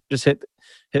that. Hey, just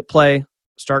hit play,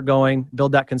 start going,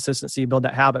 build that consistency, build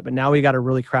that habit. But now we got to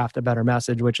really craft a better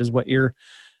message, which is what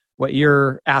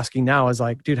you're asking now, is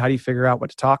like, dude, how do you figure out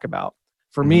what to talk about?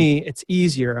 For me, it's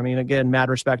easier. I mean, again, mad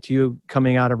respect to you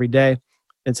coming out every day.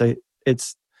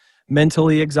 It's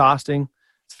mentally exhausting.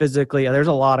 It's physically, there's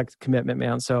a lot of commitment,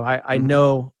 man. So I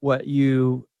know what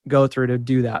you go through to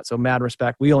do that. So mad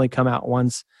respect. We only come out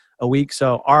once a week.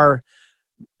 So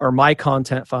my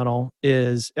content funnel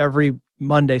is every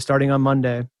Monday, starting on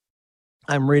Monday,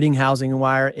 I'm reading Housing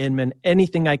Wire, Inman,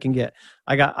 anything I can get.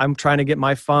 I'm trying to get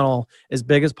my funnel as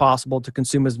big as possible to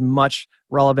consume as much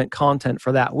relevant content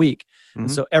for that week.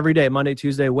 And so every day, Monday,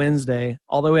 Tuesday, Wednesday,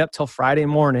 all the way up till Friday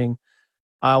morning,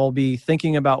 I will be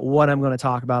thinking about what I'm going to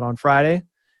talk about on Friday.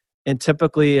 And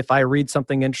typically, if I read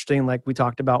something interesting, like we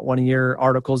talked about one of your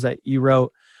articles that you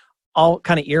wrote, I'll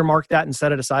kind of earmark that and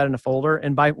set it aside in a folder.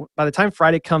 And by the time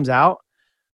Friday comes out,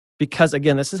 because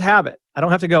again, this is habit. I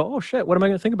don't have to go, oh shit, what am I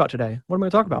going to think about today? What am I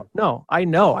going to talk about? No, I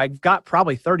know I've got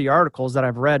probably 30 articles that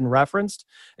I've read and referenced,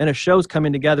 and a show's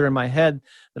coming together in my head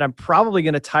that I'm probably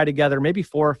going to tie together maybe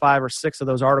 4 or 5 or 6 of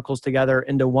those articles together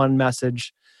into one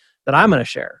message that I'm going to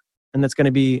share. And that's going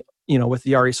to be, with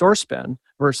the RE Source Spin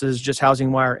versus just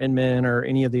Housing Wire, Inman, or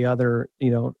any of the other,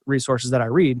 resources that I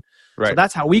read. Right. So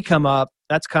that's how we come up.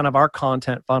 That's kind of our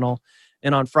content funnel.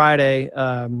 And on Friday,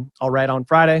 I'll write on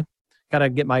Friday, kind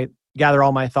of gather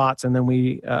all my thoughts, and then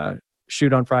we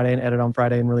shoot on Friday and edit on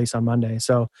Friday and release on Monday.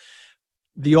 So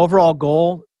the overall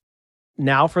goal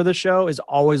now for the show is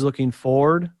always looking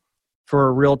forward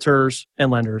for realtors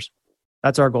and lenders.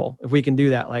 That's our goal. If we can do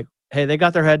that, like, hey, they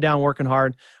got their head down working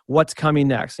hard. What's coming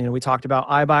next? We talked about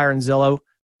iBuyer and Zillow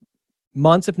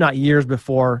months, if not years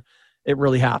before it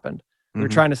really happened. We're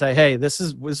trying to say, hey, this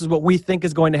is what we think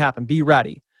is going to happen. Be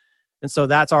ready. And so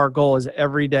that's our goal, is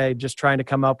every day just trying to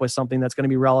come up with something that's going to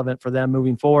be relevant for them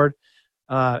moving forward.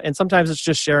 And sometimes it's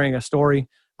just sharing a story,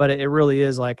 but it really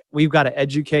is like, we've got to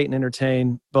educate and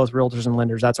entertain both realtors and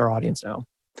lenders. That's our audience now.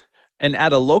 And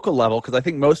at a local level, because I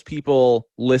think most people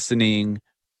listening,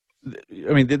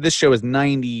 this show is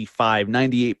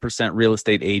 98% real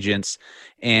estate agents,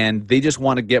 and they just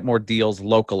want to get more deals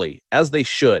locally, as they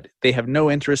should. They have no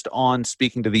interest on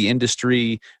speaking to the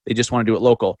industry. They just want to do it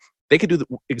local. They could do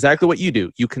exactly what you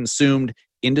do. You consumed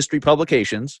industry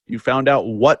publications. You found out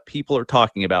what people are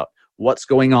talking about, what's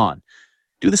going on.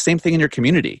 Do the same thing in your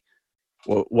community.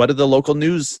 What are the local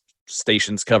news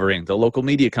stations covering? The local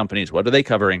media companies, what are they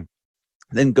covering?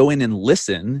 Then go in and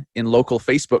listen in local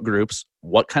Facebook groups.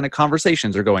 What kind of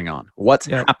conversations are going on? What's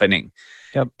happening?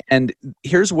 Yep. And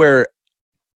here's where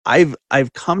I've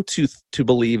come to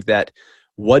believe that,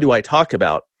 what do I talk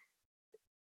about?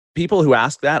 People who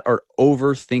ask that are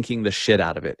overthinking the shit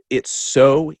out of it. It's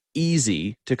so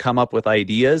easy to come up with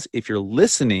ideas if you're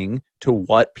listening to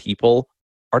what people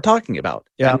are talking about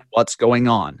and what's going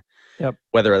on. Yep.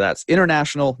 Whether that's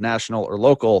international, national, or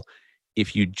local,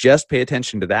 if you just pay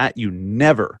attention to that, you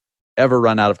never, ever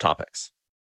run out of topics.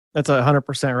 That's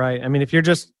 100% right. If you're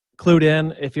just clued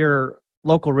in, if you're a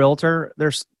local realtor,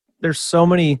 there's so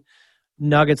many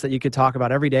nuggets that you could talk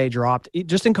about every day dropped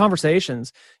just in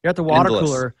conversations. You're at the water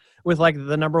cooler with like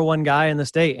the number one guy in the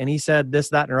state, and he said this,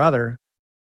 that, and or other.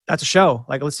 That's a show.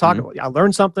 Like, let's talk about, I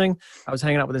learned something. I was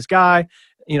hanging out with this guy.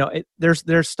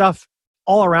 There's stuff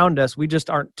all around us. We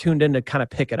just aren't tuned in to kind of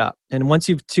pick it up. And once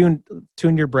you've tuned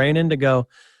your brain in to go,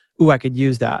 ooh, I could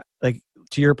use that. Like,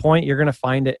 to your point, you're going to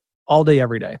find it all day,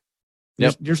 every day.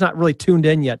 You're just not really tuned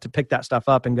in yet to pick that stuff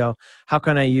up and go, how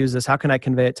can I use this? How can I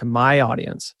convey it to my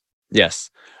audience? Yes.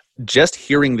 Just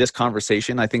hearing this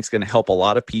conversation, I think, is going to help a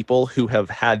lot of people who have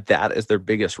had that as their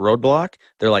biggest roadblock.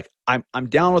 They're like, I'm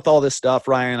down with all this stuff,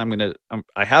 Ryan. I'm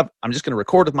just going to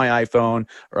record with my iPhone,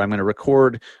 or I'm going to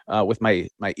record with my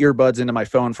earbuds into my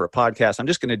phone for a podcast. I'm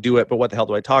just going to do it. But what the hell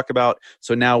do I talk about?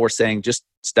 So now we're saying, just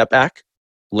step back,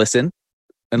 listen,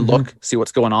 and look, see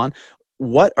what's going on.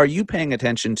 What are you paying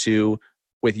attention to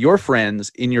with your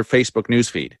friends in your Facebook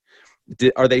newsfeed?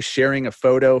 Are they sharing a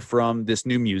photo from this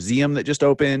new museum that just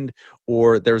opened,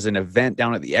 or there's an event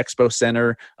down at the Expo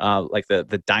Center, like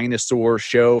the dinosaur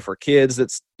show for kids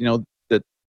that's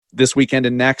this weekend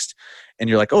and next, and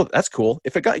you're like, oh, that's cool.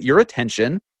 If it got your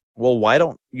attention, well, why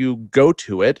don't you go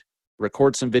to it,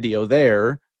 record some video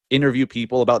there, interview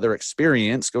people about their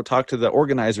experience, go talk to the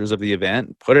organizers of the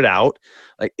event, put it out.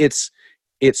 Like, it's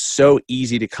so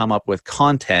easy to come up with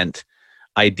content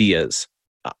ideas.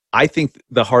 I think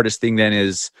the hardest thing then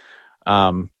is,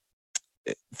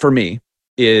 for me,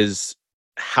 is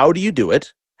how do you do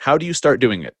it? How do you start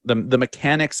doing it? The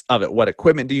mechanics of it. What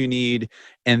equipment do you need?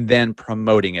 And then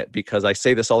promoting it. Because I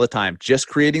say this all the time, just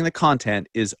creating the content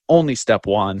is only step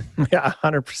one. Yeah,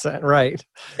 100% right.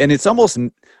 And it's almost,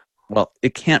 well,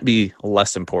 it can't be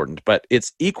less important, but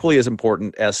it's equally as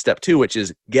important as step two, which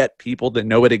is get people to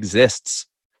know it exists.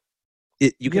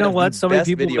 You know what? So many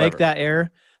people make that error.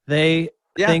 They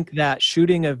think that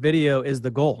shooting a video is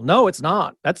the goal. No, it's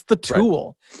not. That's the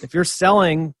tool. Right. If you're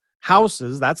selling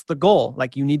houses, that's the goal.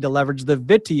 Like, you need to leverage the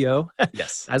video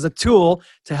as a tool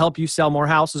to help you sell more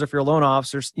houses. If you're a loan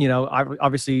officer,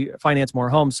 obviously finance more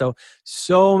homes.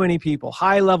 So many people,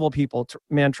 high level people,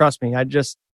 man, trust me. I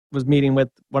just was meeting with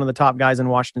one of the top guys in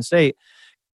Washington State,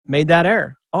 made that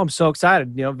error. Oh, I'm so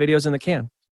excited. Videos in the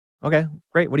can. Okay,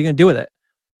 great. What are you going to do with it?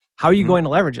 How are you going to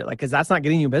leverage it? Like, because that's not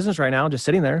getting you business right now, just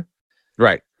sitting there.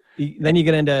 Right. Then you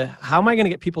get into, how am I going to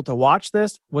get people to watch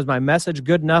this? Was my message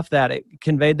good enough that it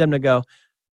conveyed them to go,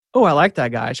 oh, I like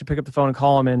that guy. I should pick up the phone and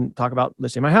call him and talk about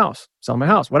listing my house, selling my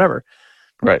house, whatever.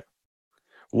 Right.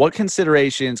 What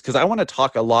considerations, because I want to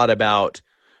talk a lot about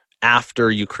after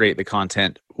you create the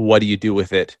content, what do you do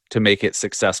with it to make it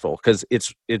successful? Because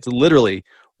it's literally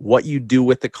what you do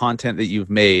with the content that you've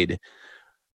made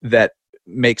that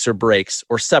makes or breaks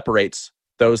or separates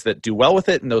those that do well with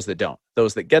it and those that don't.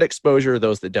 Those that get exposure,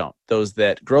 those that don't. Those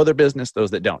that grow their business,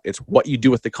 those that don't. It's what you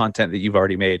do with the content that you've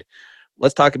already made.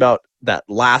 Let's talk about that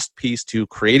last piece to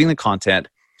creating the content.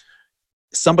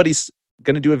 Somebody's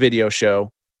going to do a video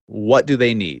show. What do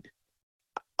they need?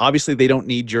 Obviously, they don't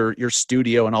need your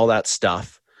studio and all that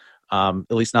stuff, at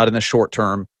least not in the short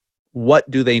term. What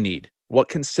do they need? What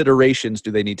considerations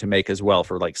do they need to make as well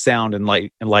for like sound and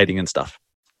light and lighting and stuff?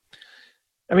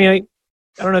 I mean,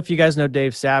 I don't know if you guys know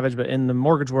Dave Savage, but in the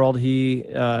mortgage world, he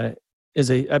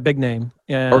is a big name.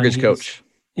 Mortgage coach.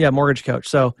 Yeah, mortgage coach.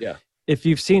 So yeah, if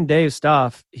you've seen Dave's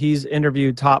stuff, he's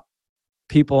interviewed top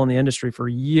people in the industry for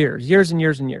years and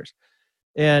years and years.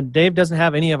 And Dave doesn't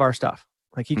have any of our stuff.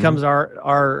 Like he comes to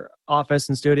our office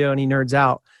and studio and he nerds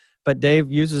out. But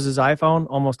Dave uses his iPhone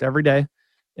almost every day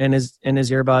and his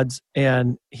earbuds,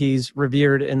 and he's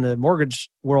revered in the mortgage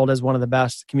world as one of the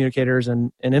best communicators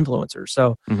and influencers.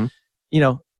 So,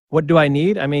 what do I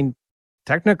need? I mean,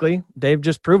 technically, Dave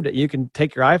just proved it. You can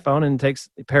take your iPhone and take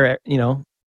a pair of,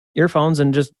 earphones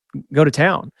and just go to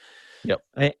town. Yep.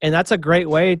 And that's a great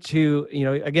way to,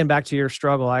 again, back to your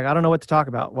struggle. Like, I don't know what to talk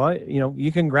about. Well,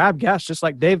 you can grab guests just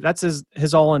like Dave. That's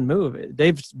his all-in move.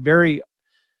 Dave's very,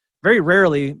 very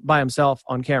rarely by himself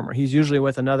on camera. He's usually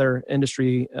with another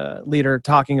industry leader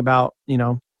talking about,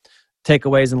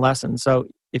 takeaways and lessons. So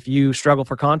if you struggle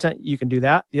for content, you can do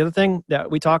that. The other thing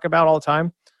that we talk about all the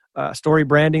time, story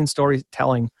branding,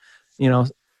 storytelling,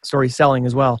 story selling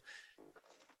as well.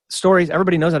 Stories,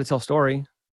 everybody knows how to tell a story.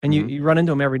 And you run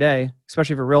into them every day,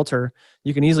 especially if you're a realtor.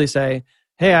 You can easily say,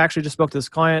 hey, I actually just spoke to this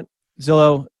client.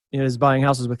 Zillow is buying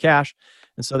houses with cash.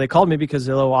 And so they called me because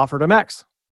Zillow offered them X.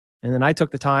 And then I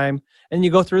took the time. And you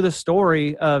go through the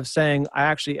story of saying, I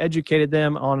actually educated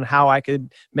them on how I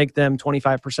could make them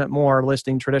 25% more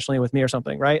listing traditionally with me or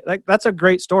something, right? Like that's a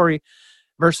great story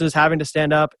versus having to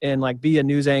stand up and like be a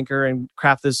news anchor and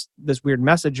craft this weird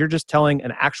message. You're just telling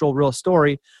an actual real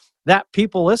story that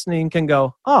people listening can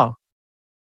go, oh,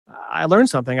 I learned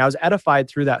something. I was edified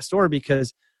through that story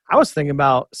because I was thinking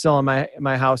about selling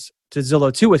my house to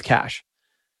Zillow too with cash.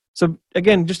 So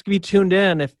again, just be tuned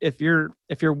in. If you're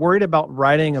worried about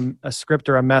writing a script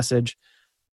or a message,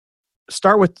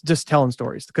 start with just telling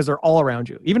stories because they're all around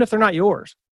you, even if they're not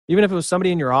yours. Even if it was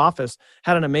somebody in your office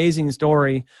had an amazing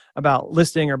story about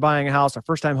listing or buying a house, or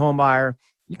first-time home buyer,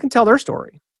 you can tell their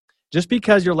story. Just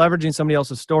because you're leveraging somebody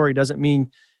else's story doesn't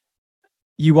mean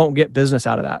you won't get business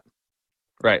out of that.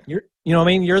 Right.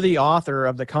 You're the author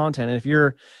of the content. And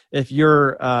if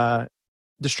you're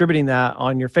distributing that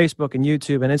on your Facebook and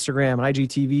YouTube and Instagram and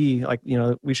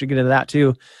IGTV, we should get into that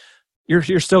too.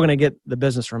 You're still going to get the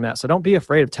business from that. So don't be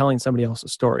afraid of telling somebody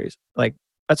else's stories. Like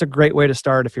that's a great way to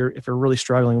start if you're really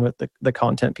struggling with the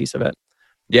content piece of it.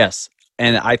 Yes.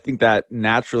 And I think that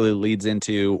naturally leads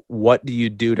into what do you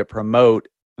do to promote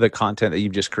the content that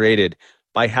you've just created?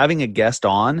 By having a guest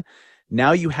on,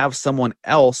 now you have someone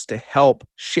else to help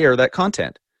share that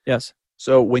content. Yes.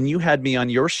 So when you had me on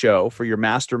your show for your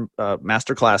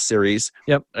masterclass series,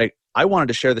 yep, I wanted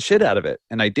to share the shit out of it,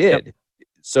 and I did. Yep.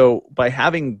 So by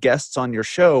having guests on your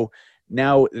show,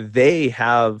 now they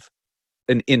have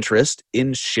an interest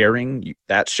in sharing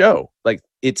that show. Like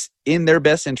it's in their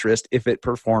best interest if it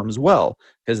performs well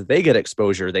because they get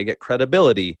exposure, they get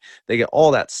credibility, they get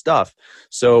all that stuff.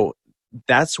 So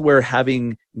that's where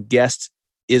having guests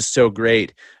is so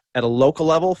great. At a local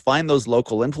level, find those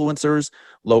local influencers,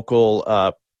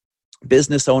 local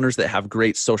business owners that have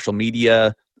great social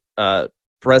media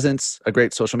presence, a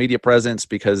great social media presence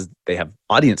because they have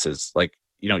audiences. Like,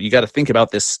 you got to think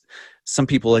about this. Some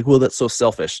people are like, well, that's so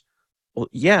selfish. Well,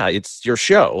 yeah, it's your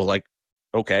show. Like,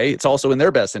 okay, it's also in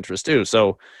their best interest too.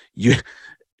 So you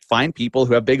find people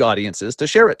who have big audiences to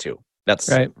share it to. That's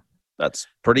right. That's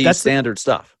pretty standard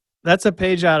stuff. That's a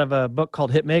page out of a book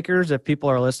called Hitmakers. If people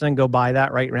are listening, go buy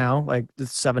that right now. Like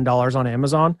it's $7 on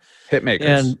Amazon. Hitmakers.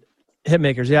 And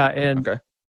Hitmakers, yeah. And okay.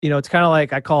 It's kind of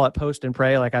like I call it post and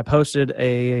pray. Like I posted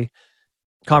a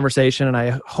conversation and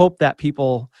I hope that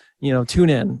people, tune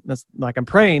in. That's like I'm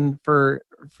praying for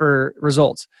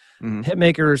results. Mm-hmm.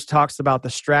 Hitmakers talks about the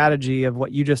strategy of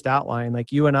what you just outlined.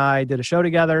 Like you and I did a show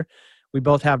together. We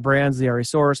both have brands, The RE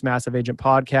Source, Massive Agent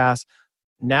Podcast.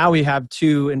 Now we have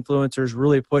two influencers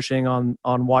really pushing on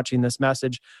watching this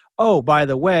message. Oh, by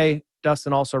the way,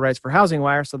 Dustin also writes for Housing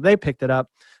Wire, so they picked it up.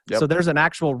 Yep. So there's an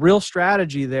actual real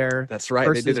strategy there. That's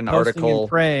right. They did an posting article. and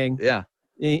praying. Yeah.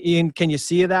 Ian, can you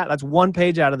see that? That's one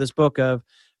page out of this book of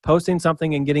posting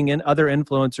something and getting in other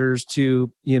influencers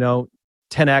to,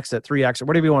 10x it, 3x it,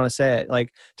 whatever you want to say it,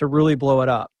 like to really blow it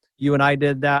up. You and I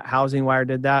did that. Housing Wire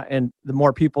did that. And the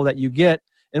more people that you get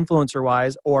influencer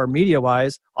wise or media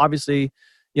wise, obviously,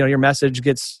 your message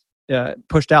gets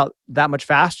pushed out that much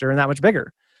faster and that much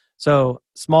bigger. So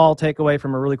small takeaway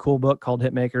from a really cool book called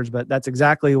Hitmakers, but that's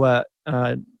exactly what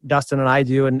Dustin and I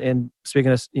do. And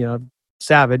speaking of,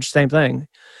 Savage, same thing.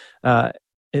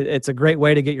 It's a great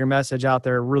way to get your message out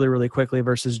there really, really quickly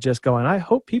versus just going, I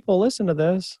hope people listen to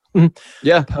this.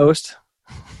 Yeah. Post.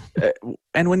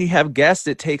 And when you have guests,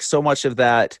 it takes so much of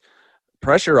that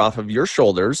pressure off of your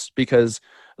shoulders, because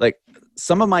like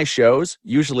some of my shows,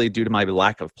 usually due to my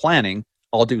lack of planning,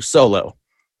 I'll do solo.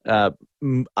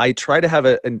 I try to have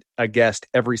a guest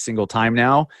every single time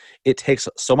now. It takes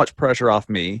so much pressure off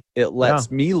me. It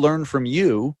lets me learn from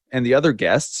you and the other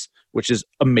guests, which is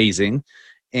amazing.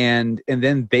 And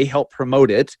then they help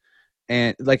promote it.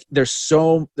 And like, there's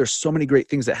so many great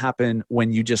things that happen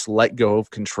when you just let go of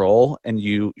control and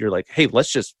you're like, hey,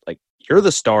 let's just like, you're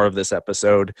the star of this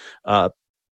episode.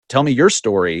 Tell me your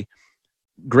story.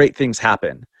 Great things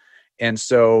happen. And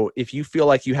so if you feel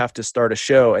like you have to start a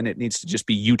show and it needs to just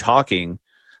be you talking,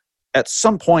 at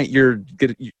some point you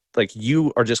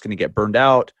are just going to get burned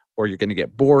out, or you're going to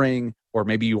get boring, or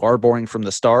maybe you are boring from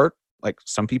the start. Like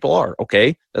some people are.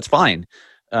 Okay, that's fine.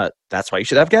 That's why you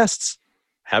should have guests.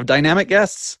 Have dynamic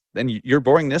guests. Then your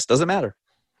boringness doesn't matter.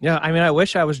 Yeah, I mean, I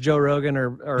wish I was Joe Rogan or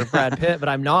Brad Pitt, but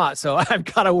I'm not. So I've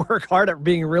got to work hard at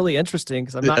being really interesting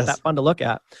because I'm not that fun to look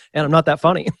at, and I'm not that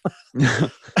funny.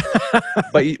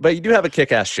 But you do have a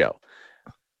kick-ass show,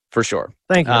 for sure.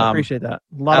 Thank you. I appreciate that.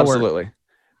 A lot absolutely.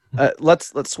 Of work.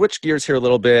 Let's switch gears here a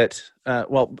little bit.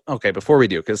 Okay, before we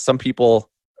do, because some people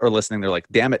are listening, they're like,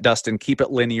 damn it, Dustin, keep it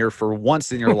linear for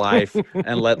once in your life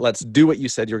and let's do what you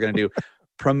said you're going to do.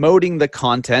 Promoting the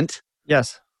content.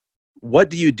 Yes. What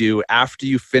do you do after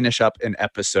you finish up an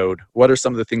episode? What are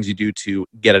some of the things you do to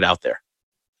get it out there?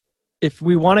 If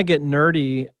we want to get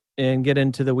nerdy and get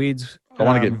into the weeds. I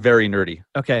want to get very nerdy.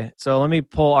 Okay. So let me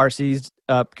pull RC's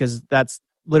up because that's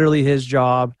literally his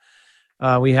job.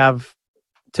 We have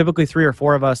typically 3 or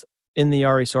 4 of us in the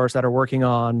RE source that are working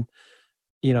on,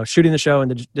 shooting the show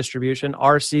and the distribution.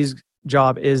 RC's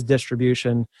job is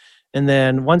distribution. And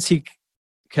then once he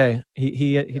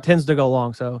tends to go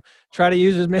long. So try to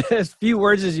use as few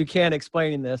words as you can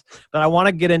explaining this. But I want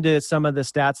to get into some of the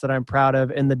stats that I'm proud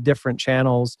of in the different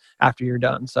channels after you're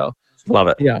done. So love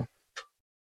it. Yeah.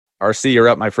 RC, you're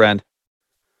up, my friend.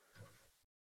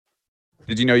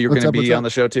 Did you know you're going to be on the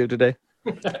show too today?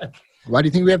 Why do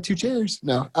you think we have 2 chairs?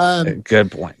 No.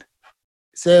 Good point.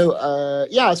 So,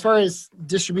 as far as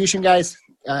distribution, guys,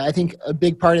 I think a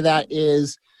big part of that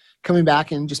is coming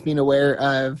back and just being aware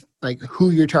of like who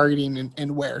you're targeting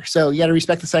and where. So you got to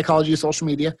respect the psychology of social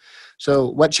media. So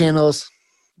what channels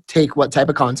take what type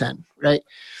of content, right?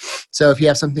 So if you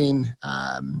have something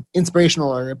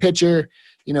inspirational or a picture,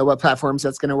 what platforms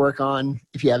that's going to work on.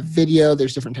 If you have video,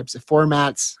 there's different types of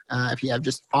formats. If you have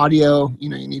just audio, you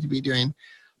need to be doing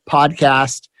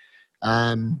podcast.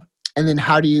 And then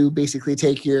how do you basically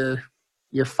take your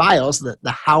files, the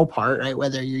how part, right?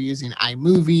 Whether you're using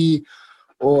iMovie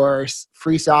or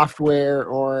free software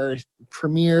or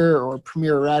Premiere or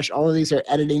Premiere Rush, all of these are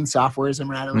editing softwares I'm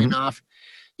rattling off.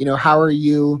 How are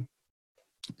you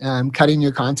cutting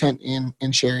your content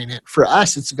and sharing it? For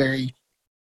us, it's very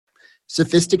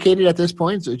sophisticated at this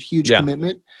point. So it's a huge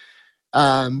commitment,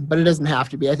 but it doesn't have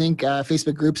to be. I think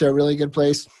Facebook groups are a really good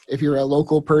place. If you're a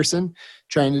local person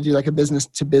trying to do like a business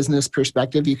to business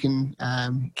perspective, you can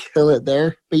kill it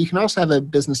there, but you can also have a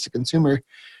business to consumer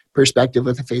perspective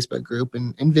with a Facebook group,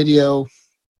 and video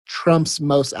trumps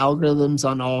most algorithms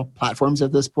on all platforms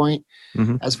at this point.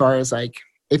 As far as like,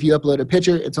 if you upload a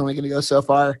picture, it's only going to go so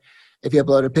far. If you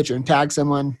upload a picture and tag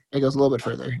someone, it goes a little bit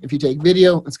further. If you take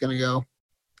video, it's going to go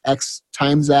X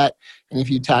times that. And if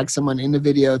you tag someone in the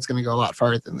video, it's going to go a lot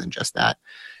farther than just that.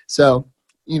 So,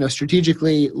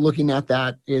 strategically looking at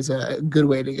that is a good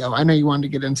way to go. I know you wanted to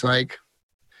get into like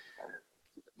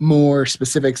more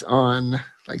specifics on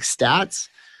like stats.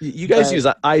 You guys use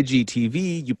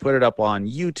IGTV. You put it up on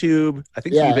YouTube. I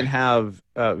think you even have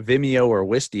Vimeo or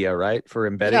Wistia, right, for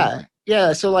embedding.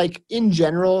 Yeah. So like in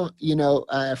general,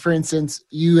 for instance,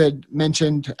 you had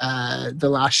mentioned the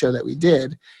last show that we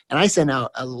did, and I sent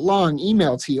out a long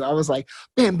email to you. I was like,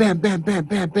 bam, bam, bam, bam,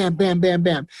 bam, bam, bam, bam,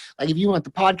 bam. Like if you want the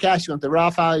podcast, you want the raw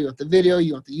file, you want the video,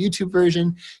 you want the YouTube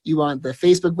version, you want the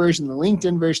Facebook version, the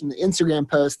LinkedIn version, the Instagram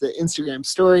post, the Instagram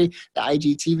story, the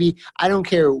IGTV. I don't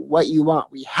care what you want.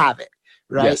 We have it.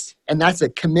 Right. Yes. And that's a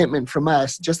commitment from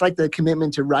us, just like the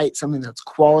commitment to write something that's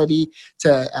quality,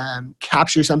 to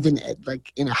capture something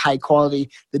like in a high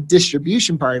quality. The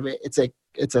distribution part of it,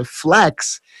 it's a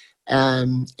flex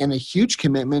and a huge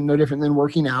commitment, no different than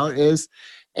working out is.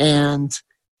 And,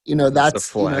 that's a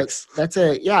flex.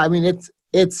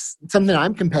 It's something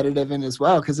I'm competitive in as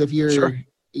well. Because if you're, Sure.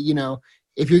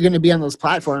 If you're going to be on those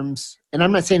platforms, and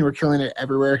I'm not saying we're killing it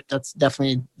everywhere, that's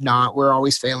definitely not. We're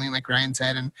always failing, like Ryan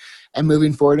said, and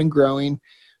moving forward and growing.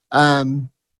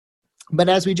 But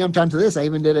as we jumped onto this, I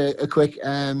even did a quick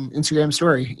Instagram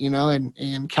story,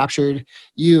 and captured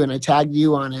you, and I tagged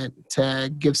you on it to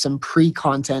give some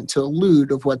pre-content to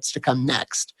allude of what's to come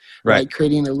next, right?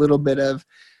 Creating a little bit of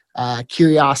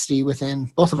curiosity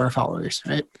within both of our followers,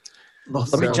 right?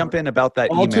 Let me jump in about that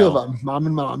all email. Two of them, mom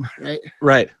and mom, right?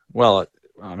 Right. Well,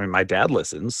 I mean, my dad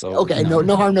listens, so okay,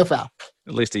 no harm, no foul.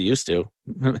 At least he used to.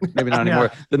 Maybe not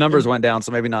anymore. The numbers went down,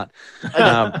 so maybe not.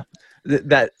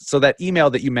 So that email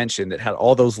that you mentioned that had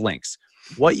all those links,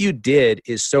 what you did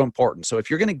is so important. So if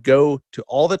you're going to go to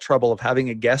all the trouble of having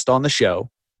a guest on the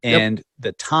show and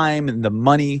the time and the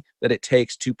money that it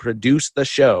takes to produce the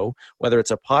show, whether it's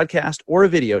a podcast or a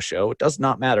video show, it does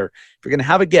not matter. If you're going to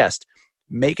have a guest,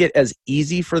 make it as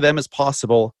easy for them as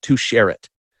possible to share it.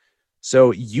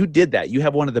 So you did that. You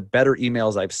have one of the better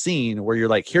emails I've seen where you're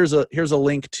like, here's a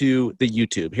link to the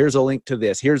YouTube. Here's a link to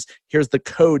this. Here's the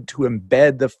code to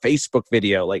embed the Facebook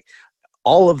video, like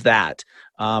all of that.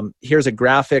 Here's a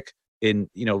graphic in,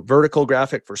 vertical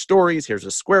graphic for stories. Here's a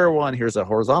square one. Here's a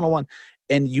horizontal one.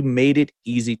 And you made it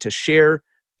easy to share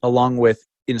along with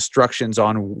instructions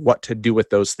on what to do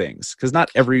with those things. Because not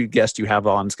every guest you have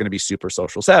on is going to be super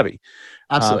social savvy.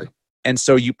 Absolutely. And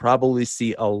so you probably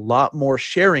see a lot more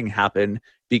sharing happen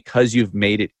because you've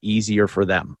made it easier for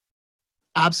them.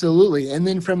 Absolutely. And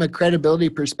then from a credibility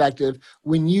perspective,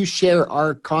 when you share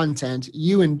our content,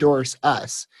 you endorse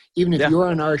us. Even if you're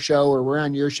on our show or we're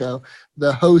on your show,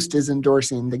 the host is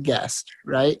endorsing the guest,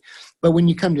 right? But when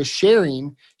you come to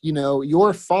sharing,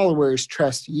 your followers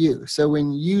trust you. So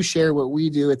when you share what we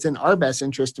do, it's in our best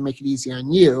interest to make it easy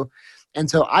on you. And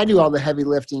so I do all the heavy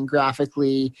lifting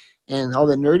graphically and all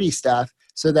the nerdy stuff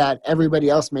so that everybody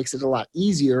else makes it a lot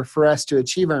easier for us to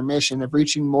achieve our mission of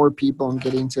reaching more people and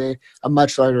getting to a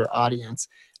much larger audience.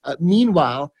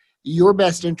 Meanwhile, your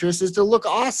best interest is to look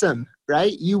awesome,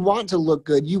 right? You want to look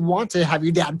good. You want to have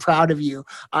your dad proud of you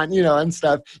on, and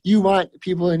stuff. You want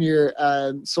people in your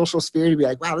social sphere to be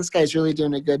like, wow, this guy's really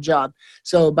doing a good job.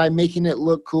 So by making it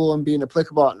look cool and being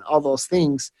applicable and all those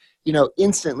things,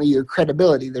 instantly your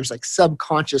credibility, there's like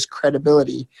subconscious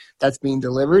credibility that's being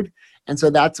delivered. And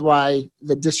so that's why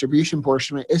the distribution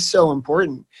portion of it is so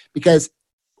important, because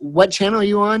what channel are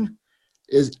you on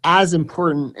is as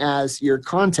important as your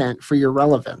content for your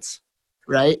relevance,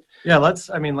 right? Yeah, let's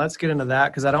get into that,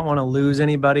 because I don't want to lose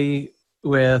anybody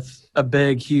with a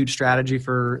big, huge strategy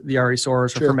for the RE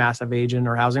Source or for Massive Agent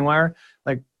or Housing Wire.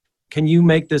 Like, can you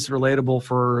make this relatable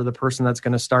for the person that's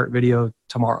going to start video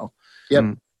tomorrow?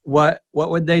 Yep. What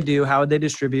would they do? How would they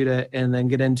distribute it? And then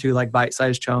get into like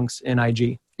bite-sized chunks in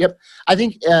IG. Yep. I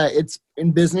think it's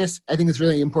in business. I think it's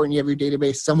really important you have your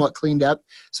database somewhat cleaned up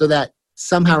so that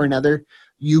somehow or another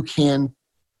you can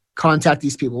contact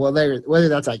these people, whether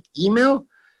that's like email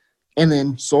and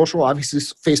then social. Obviously,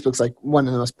 Facebook's like one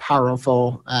of the most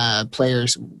powerful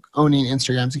players. Owning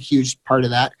Instagram's a huge part of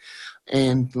that,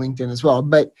 and LinkedIn as well.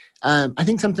 But I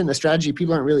think a strategy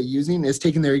people aren't really using is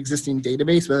taking their existing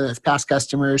database, whether that's past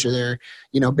customers or their,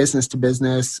 business to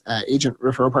business agent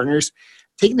referral partners,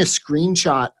 taking a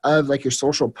screenshot of like your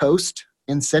social post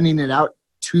and sending it out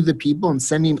to the people and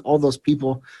sending all those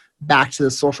people back to the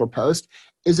social post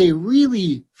is a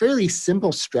really fairly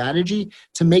simple strategy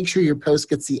to make sure your post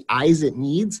gets the eyes it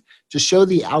needs to show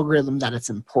the algorithm that it's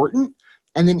important.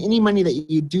 And then any money that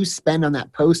you do spend on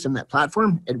that post and that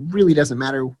platform, it really doesn't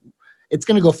matter. It's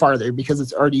going to go farther because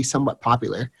it's already somewhat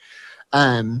popular.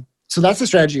 So that's the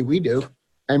strategy we do.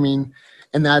 And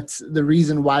that's the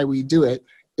reason why we do it,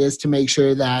 is to make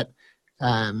sure that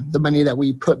the money that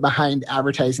we put behind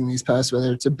advertising these posts,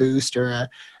 whether it's a boost or a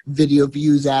video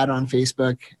views ad on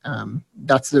Facebook,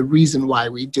 that's the reason why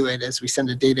we do it, is we send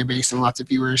a database and lots of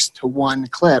viewers to one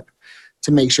clip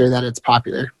to make sure that it's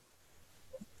popular.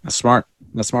 That's smart.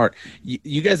 That's smart.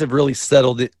 You guys have really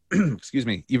settled it. Excuse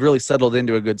me. You've really settled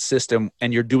into a good system,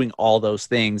 and you're doing all those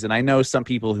things. And I know some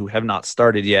people who have not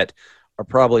started yet are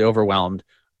probably overwhelmed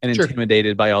and Sure.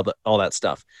 intimidated by all that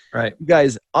stuff. Right. You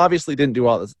guys obviously didn't do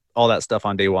all that stuff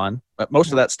on day one, but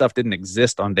most of that stuff didn't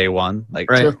exist on day one. Like,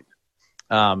 Right.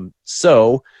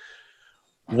 so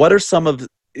what are some of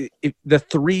the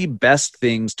three best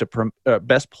things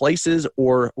best places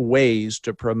or ways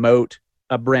to promote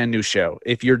a brand new show?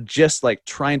 If you're just like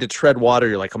trying to tread water,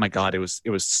 you're like, oh my God, it was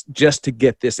just to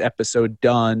get this episode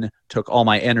done, took all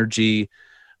my energy.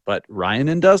 But Ryan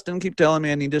and Dustin keep telling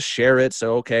me I need to share it.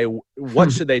 So, okay,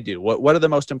 what should they do? What are the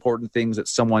most important things that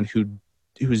someone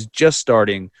who's just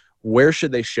starting, where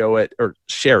should they show it or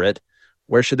share it?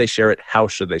 Where should they share it? How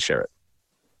should they share it?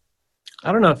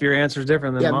 I don't know if your answer is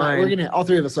different than Yeah, mine. all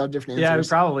three of us will have different Yeah, we answers.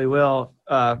 probably will.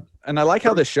 And I like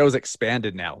how the show's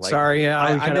expanded now. Like, Sorry, yeah,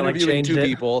 we I'm kind of like interviewing changed two it.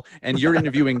 people, and you're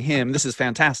interviewing him. This is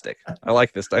fantastic. I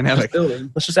like this dynamic.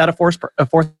 Let's just add a fourth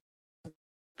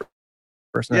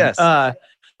person. Yes. I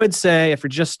would say if you're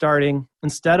just starting,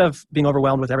 instead of being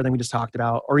overwhelmed with everything we just talked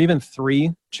about, or even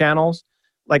 3 channels,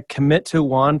 like commit to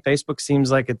one. Facebook seems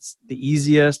like it's the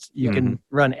easiest. You can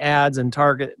run ads and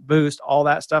target, boost, all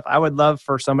that stuff. I would love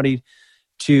for somebody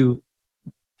to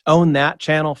own that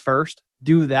channel first,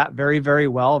 do that very, very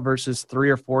well versus 3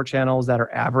 or 4 channels that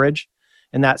are average.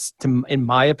 And that's, in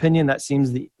my opinion, that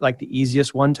seems like the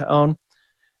easiest one to own,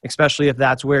 especially if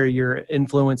that's where your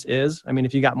influence is. I mean,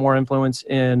 if you got more influence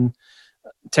in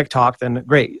TikTok, then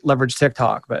great, leverage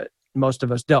TikTok, but most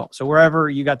of us don't. So wherever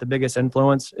you got the biggest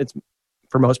influence, it's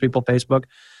for most people, Facebook.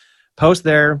 Post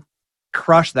there,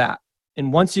 crush that.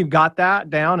 And once you've got that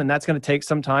down, and that's going to take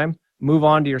some time, move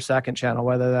on to your second channel,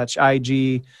 whether that's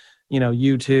IG,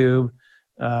 YouTube,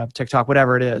 TikTok,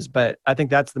 whatever it is. But I think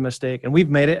that's the mistake. And we've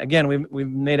made it. Again, we've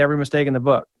made every mistake in the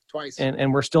book. Twice.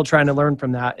 And we're still trying to learn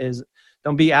from that. Is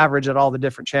don't be average at all the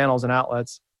different channels and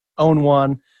outlets. Own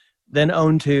one, then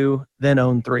own 2, then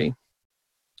own 3.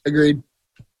 Agreed.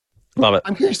 Love it.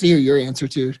 I'm curious to hear your answer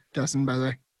too, Dustin, by the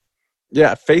way.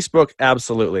 Yeah, Facebook,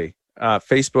 absolutely.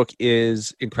 Facebook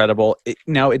is incredible.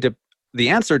 The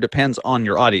answer depends on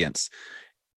your audience.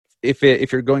 If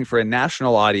you're going for a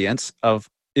national audience of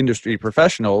industry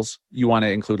professionals, you want to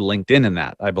include LinkedIn in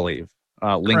that, I believe.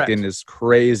 LinkedIn is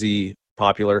crazy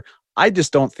popular. I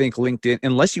just don't think LinkedIn,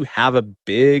 unless you have a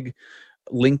big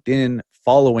LinkedIn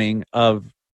following of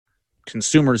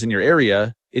consumers in your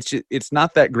area, it's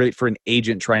not that great for an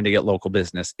agent trying to get local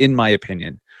business, in my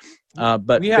opinion.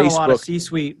 But we have Facebook, a lot of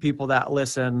C-suite people that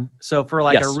listen. So for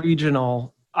like a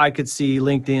regional, I could see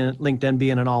LinkedIn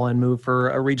being an all-in move for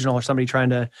a regional or somebody trying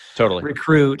to totally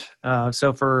recruit.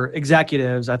 So for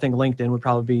executives, I think LinkedIn would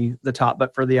probably be the top,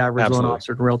 but for the average loan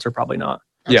officer and realtor, probably not.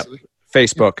 Yeah,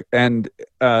 Facebook. And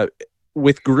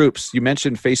with groups, you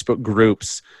mentioned Facebook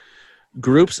groups.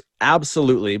 Groups,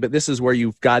 absolutely. But this is where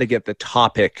you've got to get the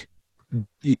topic.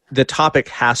 The topic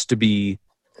has to be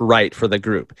right for the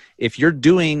group. If you're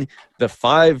doing the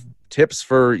 5 tips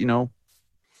for,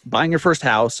 buying your first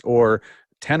house, or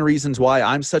 10 reasons why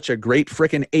I'm such a great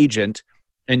freaking agent,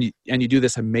 and you do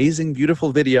this amazing,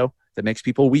 beautiful video that makes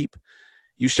people weep,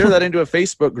 you share that into a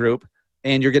Facebook group,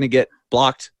 and you're going to get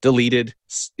blocked, deleted.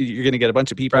 You're going to get a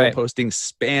bunch of people posting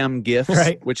spam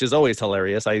GIFs, which is always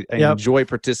hilarious. I enjoy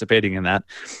participating in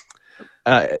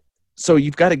that. So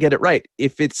you've got to get it right.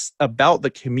 If it's about the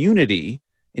community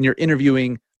and you're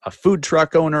interviewing a food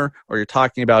truck owner, or you're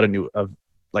talking about a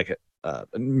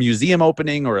museum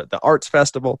opening or the arts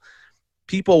festival,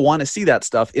 people want to see that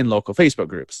stuff in local Facebook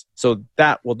groups. So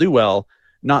that will do well,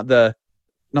 not the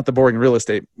boring real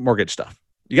estate mortgage stuff.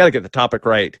 You got to get the topic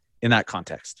right in that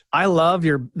context. I love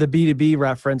the B2B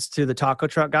reference to the taco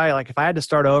truck guy. Like if I had to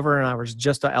start over and I was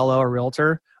just a LO or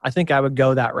realtor, I think I would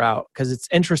go that route because it's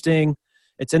interesting.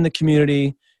 It's in the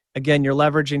community. Again, you're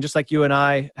leveraging, just like you and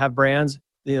I have brands,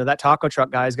 that taco truck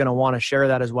guy is going to want to share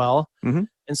that as well. Mm-hmm.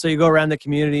 And so you go around the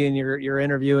community and you're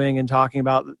interviewing and talking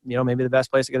about, maybe the best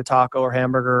place to get a taco or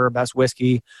hamburger or best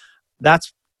whiskey.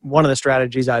 That's one of the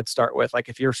strategies I'd start with. Like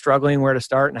if you're struggling where to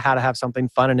start and how to have something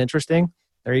fun and interesting,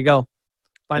 there you go.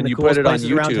 Find the coolest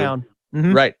places around town.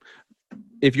 Mm-hmm. Right.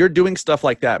 If you're doing stuff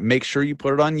like that, make sure you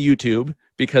put it on YouTube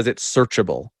because it's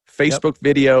searchable. Facebook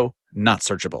video, not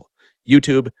searchable.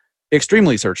 YouTube,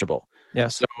 extremely searchable.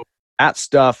 Yes. So that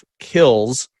stuff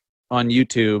kills on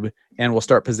YouTube and will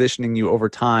start positioning you over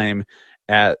time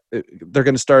they're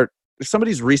going to start, if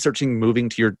somebody's researching moving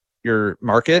to your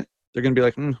market, they're going to be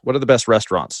like, what are the best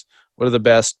restaurants? What are the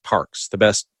best parks? The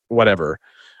best whatever.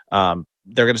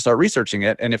 They're going to start researching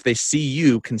it. And if they see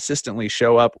you consistently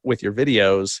show up with your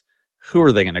videos, who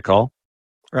are they going to call?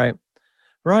 Right.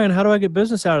 Ryan, how do I get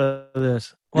business out of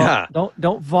this? Well, Yeah.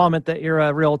 don't vomit that you're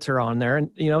a realtor on there,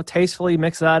 and tastefully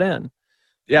mix that in.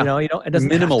 Yeah. It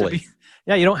doesn't have to Minimally. be.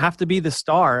 Yeah, you don't have to be the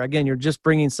star. Again, you're just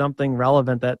bringing something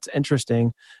relevant that's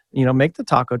interesting. Make the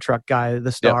taco truck guy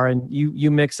the star, and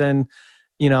you mix in,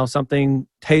 something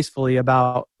tastefully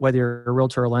about whether you're a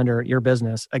realtor or lender, your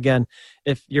business. Again,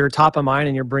 if you're top of mind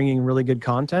and you're bringing really good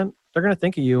content, they're going to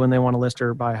think of you when they want to list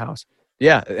or buy a house.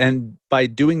 Yeah. And by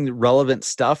doing relevant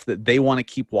stuff that they want to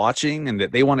keep watching and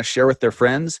that they want to share with their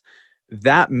friends,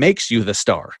 that makes you the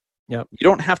star. Yep. You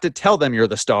don't have to tell them you're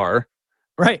the star.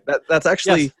 Right. That's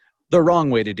actually the wrong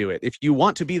way to do it. If you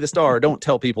want to be the star, don't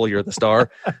tell people you're the star.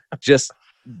 Just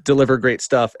deliver great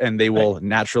stuff and they will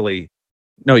naturally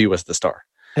know you as the star.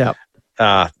 Yeah.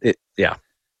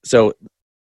 So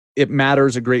it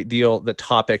matters a great deal, the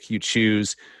topic you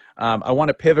choose. I want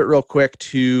to pivot real quick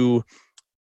to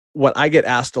what I get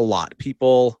asked a lot.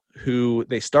 People who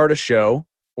they start a show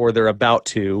or they're about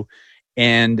to,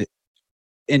 and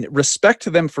in respect to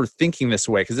them for thinking this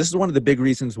way, because this is one of the big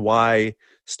reasons why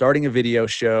starting a video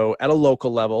show at a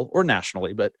local level or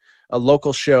nationally, but a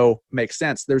local show makes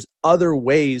sense. There's other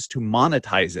ways to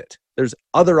monetize it. There's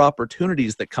other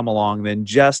opportunities that come along than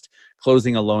just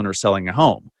closing a loan or selling a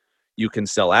home. You can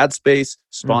sell ad space,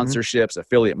 sponsorships,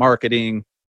 affiliate marketing,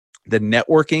 the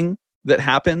networking that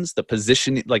happens, the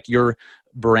position, like your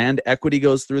brand equity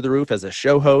goes through the roof as a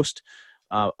show host,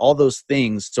 all those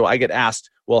things. So I get asked,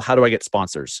 well, how do I get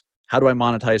sponsors? How do I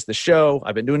monetize the show?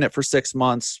 I've been doing it for 6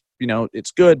 months.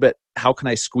 It's good, but how can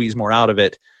I squeeze more out of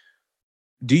it?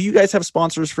 Do you guys have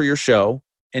sponsors for your show?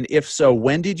 And if so,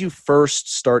 when did you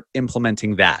first start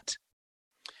implementing that?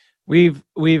 We've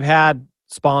had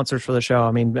sponsors for the show.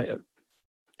 I mean,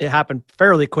 it happened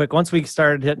fairly quick. Once we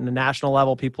started hitting the national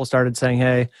level, people started saying,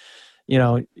 hey,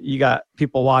 you got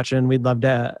people watching. We'd love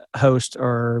to host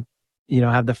or,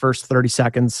 have the first 30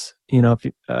 seconds,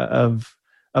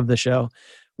 of the show.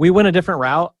 We went a different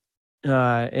route. And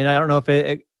I don't know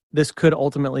if this could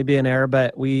ultimately be an error,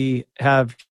 but we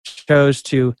have chose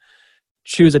to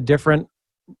choose a different,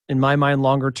 in my mind,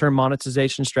 longer term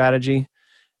monetization strategy.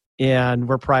 And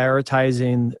we're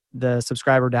prioritizing the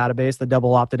subscriber database, the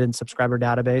double opted in subscriber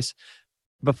database,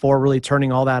 before really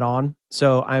turning all that on.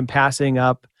 So I'm passing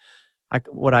up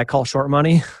what I call short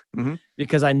money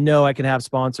because I know I can have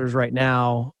sponsors right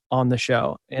now on the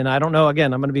show. And I don't know,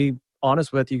 again, I'm going to be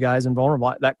honest with you guys and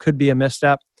vulnerable. That could be a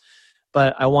misstep,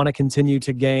 but I want to continue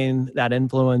to gain that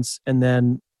influence and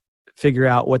then figure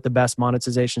out what the best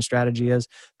monetization strategy is.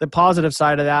 The positive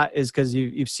side of that is because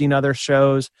you've seen other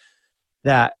shows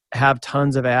that have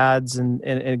tons of ads and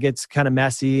it gets kind of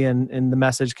messy and the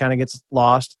message kind of gets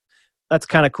lost. That's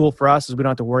kind of cool for us, is we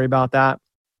don't have to worry about that.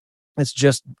 It's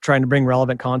just trying to bring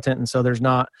relevant content. And so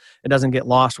it doesn't get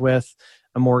lost with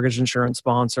a mortgage insurance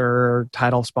sponsor or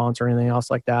title sponsor or anything else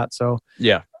like that. So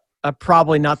yeah, I'm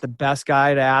probably not the best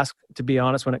guy to ask, to be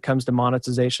honest, when it comes to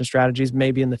monetization strategies.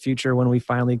 Maybe in the future when we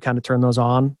finally kind of turn those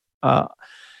on,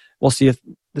 we'll see if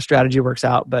the strategy works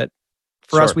out. But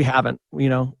for us, we haven't.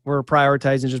 We're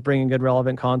prioritizing just bringing good,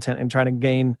 relevant content and trying to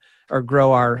gain or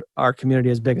grow our community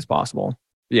as big as possible.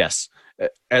 Yes.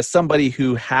 As somebody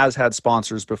who has had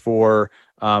sponsors before,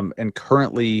 and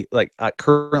currently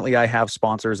I have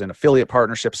sponsors and affiliate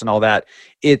partnerships and all that,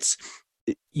 it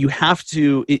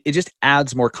just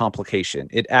adds more complication.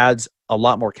 It adds a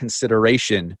lot more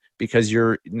consideration because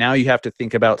you have to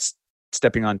think about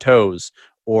stepping on toes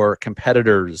or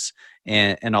competitors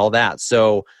and all that.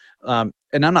 So, and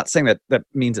I'm not saying that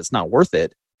means it's not worth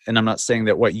it. And I'm not saying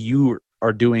that what you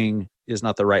are doing is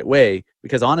not the right way,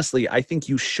 because honestly, I think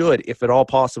you should, if at all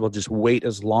possible, just wait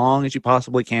as long as you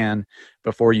possibly can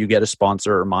before you get a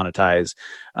sponsor or monetize.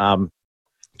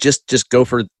 Just go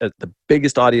for the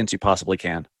biggest audience you possibly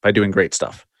can by doing great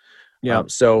stuff. Yeah.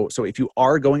 So if you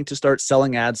are going to start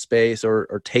selling ad space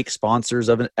or take sponsors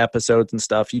of episodes and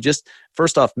stuff, you just,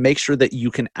 first off, make sure that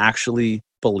you can actually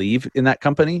believe in that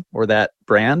company or that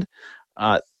brand.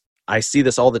 I see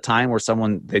this all the time where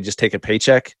they just take a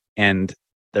paycheck and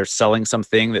they're selling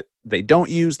something that they don't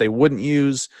use, they wouldn't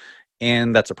use,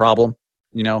 and that's a problem.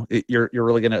 You're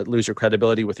really going to lose your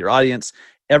credibility with your audience.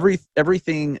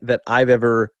 Everything that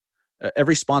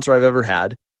every sponsor I've ever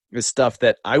had is stuff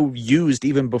that I used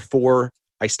even before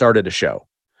I started a show.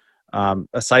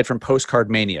 Aside from Postcard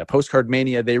Mania,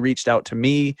 they reached out to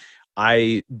me.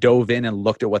 I dove in and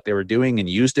looked at what they were doing and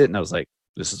used it, and I was like,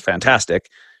 this is fantastic.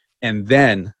 And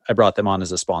then I brought them on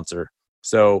as a sponsor.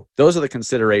 So those are the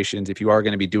considerations if you are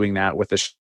going to be doing that with the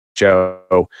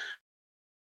show.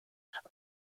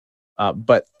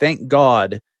 But thank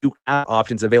God you have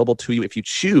options available to you if you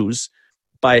choose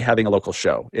by having a local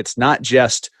show. It's not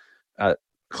just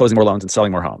closing more loans and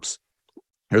selling more homes.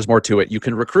 There's more to it. You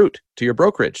can recruit to your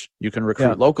brokerage. You can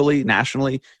recruit locally,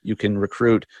 nationally. You can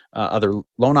recruit other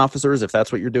loan officers if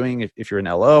that's what you're doing. If you're an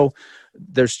LO,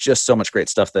 there's just so much great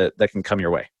stuff that can come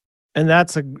your way. And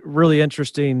that's a really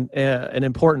interesting and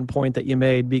important point that you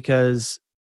made, because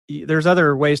there's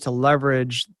other ways to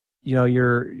leverage,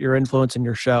 your influence in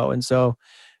your show. And so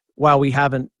while we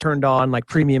haven't turned on like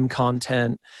premium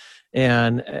content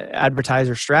and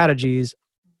advertiser strategies,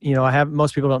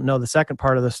 most people don't know the second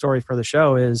part of the story for the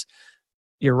show is,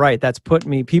 you're right. That's put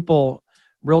me,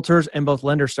 realtors and both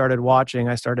lenders started watching.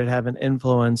 I started having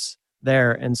influence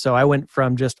there. And so I went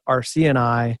from just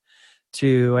RC&I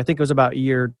to, I think it was about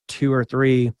year 2 or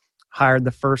 3, hired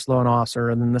the first loan officer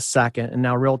and then the second. And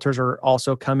now realtors are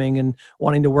also coming and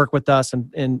wanting to work with us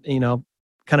and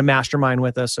kind of mastermind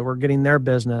with us. So we're getting their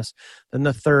business. Then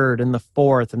the third and the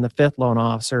fourth and the fifth loan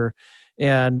officer.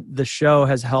 And the show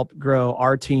has helped grow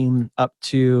our team up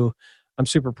to, I'm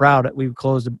super proud that we've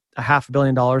closed $500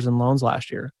 million in loans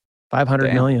last year,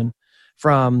 500 million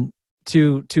from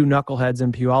two knuckleheads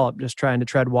in Puyallup just trying to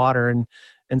tread water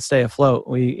and stay afloat.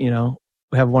 We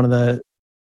have one of the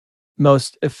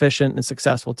most efficient and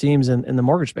successful teams in the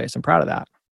mortgage space. I'm proud of that.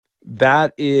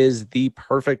 That is the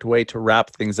perfect way to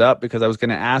wrap things up, because I was going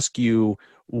to ask you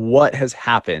what has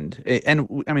happened.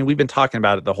 And I mean, we've been talking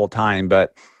about it the whole time,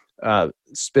 but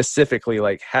specifically,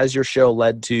 like, has your show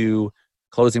led to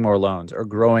closing more loans or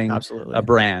growing a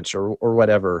branch or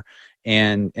whatever?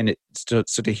 And so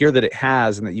to hear that it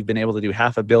has, and that you've been able to do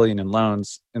 $500 million in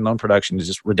loans and loan production is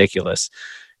just ridiculous.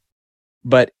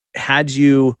 But had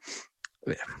you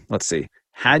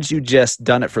just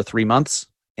done it for 3 months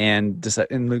and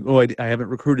decided, I haven't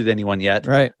recruited anyone yet,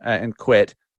 right, and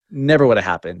quit, never would have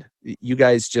happened. You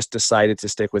guys just decided to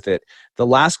stick with it. The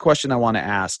last question I want to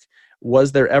ask: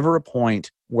 was there ever a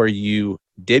point where you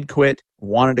did quit,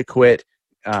 wanted to quit?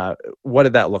 What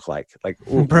did that look like? Like,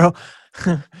 bro,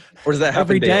 or does that happen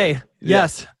every day? daily?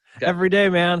 Yes. Okay. Every day,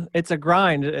 man. It's a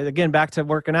grind. Again, back to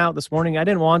working out this morning. I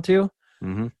didn't want to.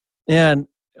 Mm-hmm. And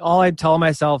all I tell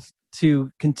myself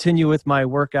to continue with my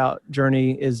workout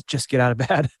journey is just get out of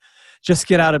bed. Just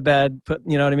get out of bed,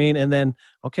 you know what I mean? And then,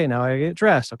 okay, now I get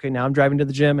dressed. Okay, now I'm driving to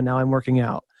the gym and now I'm working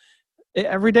out.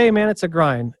 Every day, man, it's a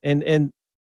grind. And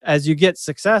as you get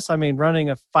success, I mean, running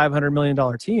a $500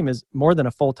 million team is more than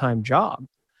a full-time job.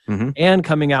 Mm-hmm. And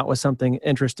coming out with something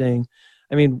interesting.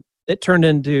 I mean, it turned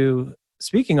into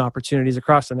speaking opportunities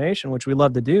across the nation, which we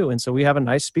love to do. And so we have a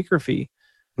nice speaker fee,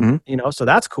 so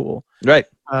that's cool. Right.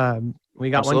 We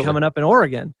got one coming up in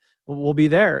Oregon. We'll be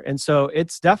there. And so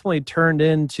it's definitely turned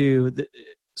into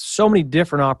so many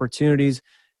different opportunities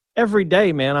every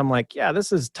day, man. I'm like, yeah,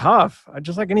 this is tough.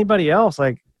 Just like anybody else.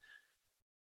 Like,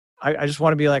 I just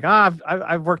want to be like,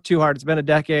 I've worked too hard. It's been a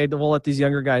decade. We'll let these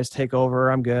younger guys take over.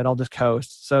 I'm good. I'll just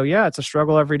coast. So yeah, it's a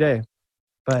struggle every day.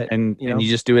 But and you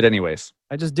just do it anyways.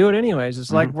 I just do it anyways.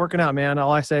 It's like working out, man.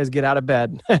 All I say is get out of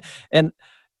bed.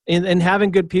 and having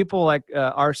good people like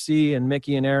RC and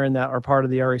Mickey and Aaron that are part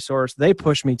of the RE Source, they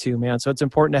push me too, man. So it's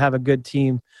important to have a good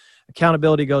team.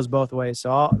 Accountability goes both ways.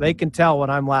 So they can tell when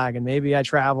I'm lagging. Maybe I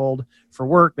traveled for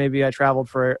work. Maybe I traveled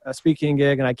for a speaking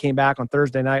gig and I came back on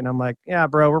Thursday night and I'm like, yeah,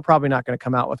 bro, we're probably not going to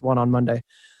come out with one on Monday.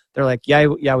 They're like, yeah,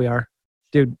 we are.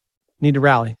 Dude, need to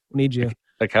rally. We need you.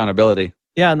 Accountability.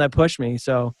 Yeah, and they push me.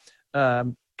 So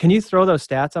can you throw those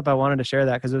stats up? I wanted to share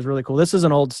that because it was really cool. This is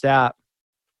an old stat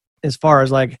as far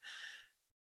as like,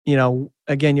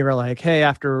 again, you were like, hey,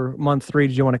 after month 3,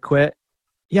 did you want to quit?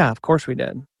 Yeah, of course we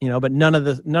did. But none of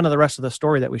the rest of the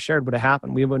story that we shared would have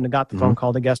happened. We wouldn't have got the phone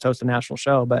call to guest host a national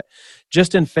show. But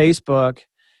just in Facebook,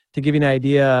 to give you an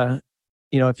idea,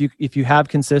 if you have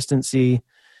consistency,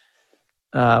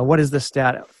 what is the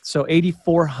stat? So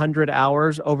 8,400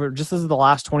 hours over just as the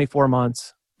last 24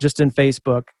 months, just in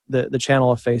Facebook, the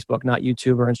channel of Facebook, not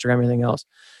YouTube or Instagram or anything else.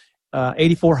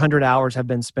 8,400 hours have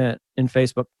been spent in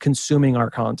Facebook consuming our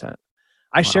content.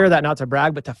 I share that not to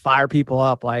brag, but to fire people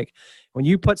up. Like, when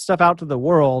you put stuff out to the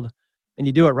world and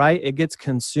you do it right, it gets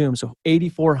consumed. So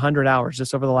 8,400 hours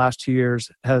just over the last 2 years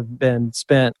have been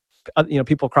spent,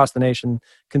 people across the nation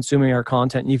consuming our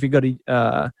content. And if you go to,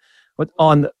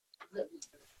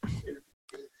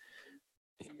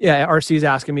 RC is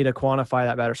asking me to quantify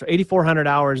that better. So 8,400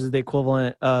 hours is the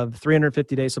equivalent of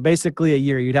 350 days. So basically a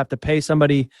year. You'd have to pay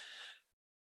somebody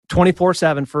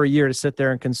 24/7 for a year to sit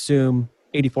there and consume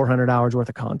 8,400 hours worth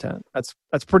of content. That's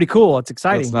pretty cool. It's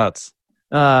exciting. That's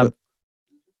nuts.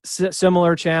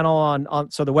 Similar channel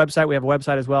on so the website, we have a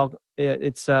website as well.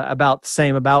 It's about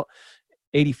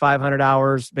 8,500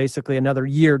 hours, basically another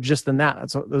year just than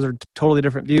that. Those are totally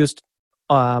different views,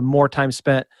 more time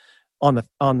spent on the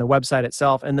website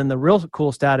itself. And then the real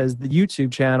cool stat is the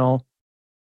YouTube channel,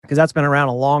 because that's been around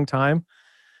a long time.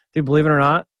 Dude, believe it or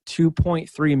not,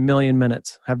 2.3 million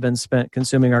minutes have been spent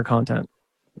consuming our content.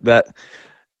 That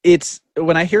it's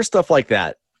when I hear stuff like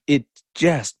that, it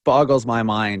just boggles my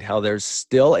mind how there's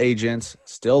still agents,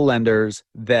 still lenders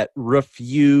that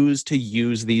refuse to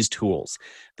use these tools.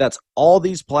 That's all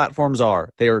these platforms are.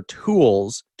 They are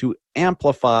tools to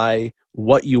amplify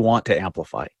what you want to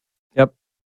amplify. Yep.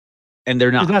 And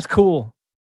they're not. Dude, that's cool.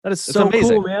 That is so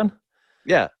cool, man.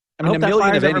 Yeah. I mean, hope a that million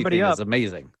fires of everybody anything up. is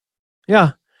amazing.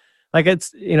 Yeah. Like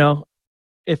it's,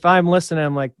 if I'm listening,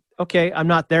 I'm like, okay, I'm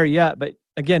not there yet, but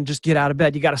again, just get out of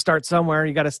bed. You got to start somewhere.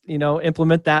 You got to,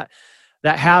 implement that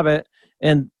habit,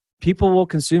 and people will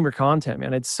consume your content,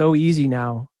 man. It's so easy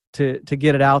now to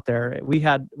get it out there. We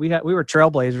were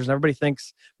trailblazers, and everybody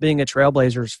thinks being a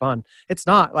trailblazer is fun. It's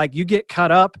not. Like, you get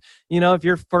cut up, if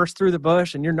you're first through the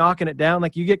bush and you're knocking it down,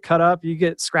 like, you get cut up, you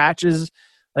get scratches.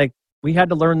 Like, we had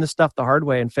to learn this stuff the hard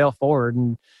way and fail forward.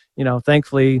 And,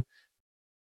 thankfully,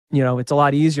 it's a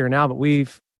lot easier now, but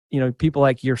we've, people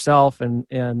like yourself and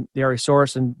the RE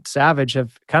Source and Savage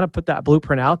have kind of put that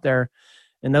blueprint out there.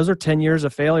 And those are 10 years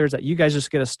of failures that you guys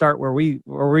just get to start where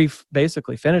we've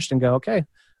basically finished and go, okay,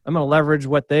 I'm going to leverage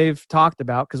what they've talked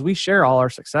about, because we share all our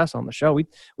success on the show.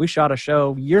 We shot a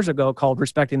show years ago called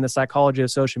Respecting the Psychology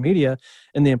of Social Media,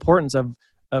 and the importance of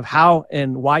how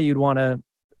and why you'd want to,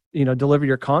 deliver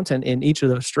your content in each of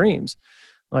those streams.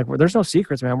 Like, there's no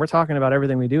secrets, man. We're talking about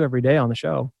everything we do every day on the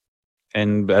show.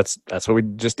 And that's what we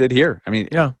just did here. I mean,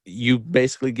 yeah, you've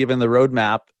basically given the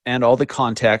roadmap and all the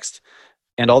context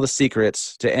and all the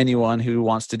secrets to anyone who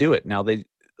wants to do it. Now,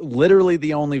 literally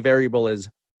the only variable is,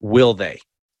 will they?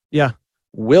 Yeah.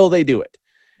 Will they do it?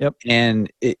 Yep.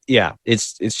 And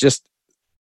it's just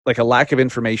like, a lack of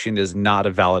information is not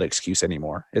a valid excuse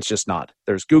anymore. It's just not.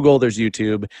 There's Google, there's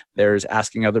YouTube, there's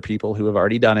asking other people who have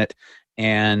already done it.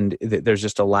 And there's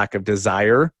just a lack of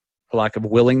desire, a lack of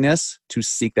willingness to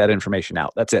seek that information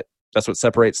out. That's it. That's what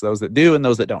separates those that do and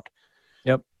those that don't.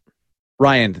 Yep.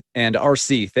 Ryan and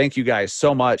RC, thank you guys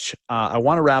so much. I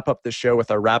want to wrap up the show with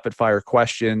our rapid fire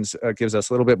questions. Gives us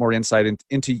a little bit more insight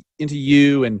into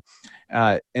you, and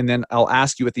then I'll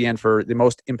ask you at the end for the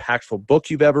most impactful book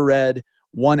you've ever read,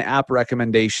 one app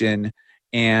recommendation,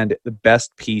 and the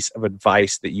best piece of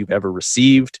advice that you've ever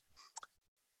received.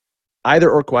 Either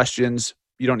or questions.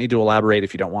 You don't need to elaborate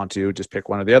if you don't want to. Just pick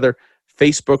one or the other.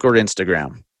 Facebook or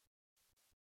Instagram?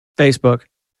 Facebook.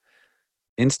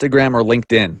 Instagram or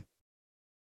LinkedIn?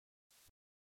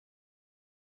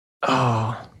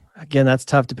 Oh, again, that's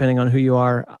tough depending on who you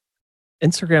are.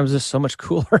 Instagram is just so much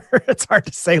cooler. It's hard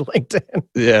to say LinkedIn.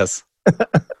 Yes.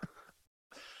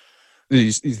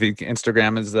 You think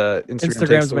Instagram is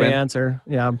Instagram's my answer.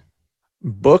 Yeah.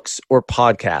 Books or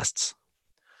podcasts?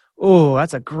 Oh,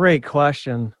 that's a great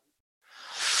question.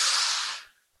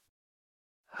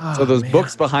 So those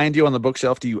books behind you on the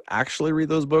bookshelf, do you actually read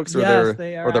those books, or yes,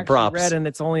 they are, or the props? Read, and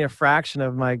it's only a fraction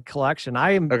of my collection.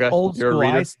 I am old You're a school.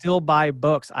 reader? I still buy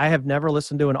books. I have never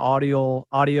listened to an audio,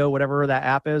 whatever that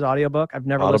app is, audiobook. I've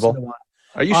never Audible? listened to one.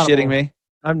 Are you Audible. shitting me?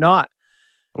 I'm not.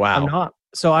 Wow. I'm not.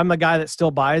 So I'm the guy that still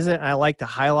buys it, and I like to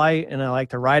highlight and I like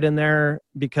to write in there,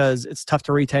 because it's tough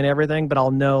to retain everything, but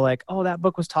I'll know, like, oh, that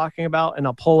book was talking about, and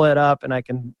I'll pull it up and I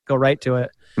can go right to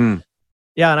it.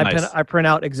 Yeah, and Nice. I print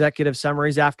out executive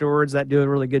summaries afterwards that do a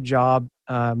really good job.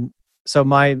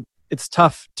 So it's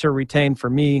tough to retain for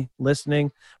me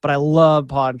listening, but I love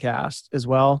podcasts as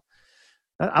well.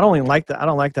 I don't like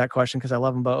that question because I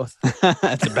love them both.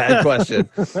 That's a bad question.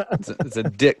 It's a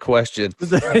dick question.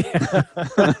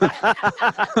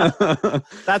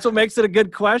 That's what makes it a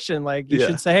good question. Like, you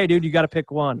should say, hey, dude, you got to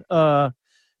pick one. If I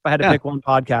had to pick one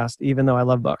podcast, even though I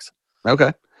love books.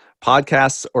 Okay.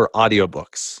 Podcasts or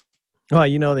audiobooks? Well,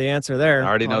 you know the answer there. I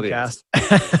already know the podcast.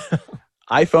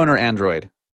 iPhone or Android?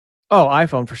 Oh,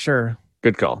 iPhone for sure.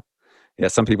 Good call. Yeah,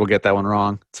 some people get that one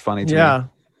wrong. It's funny to me.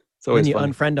 It's always when you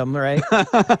funny. unfriend them, right?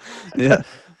 Yeah.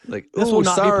 Like, this will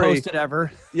not be posted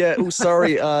ever. Yeah. Oh,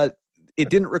 sorry. It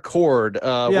didn't record.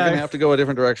 We're going to have to go a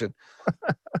different direction.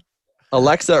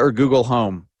 Alexa or Google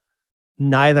Home?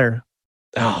 Neither.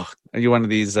 Oh, are you one of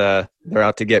these they're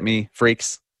out to get me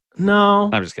freaks? No.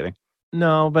 I'm just kidding.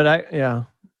 No, but You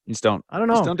just don't. I don't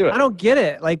know. Just don't do it. I don't get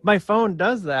it. Like, my phone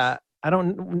does that. I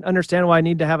don't understand why I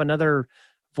need to have another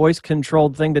voice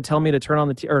controlled thing to tell me to turn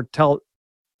on or tell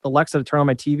Alexa to turn on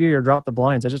my TV or drop the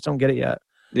blinds. I just don't get it yet.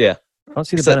 Yeah. I don't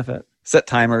see the benefit. Set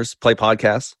timers, play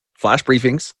podcasts, flash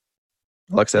briefings.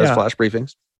 Alexa has flash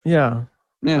briefings. Yeah.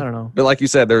 Yeah. I don't know. But like you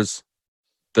said, there's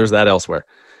that elsewhere.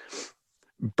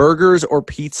 Burgers or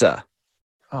pizza?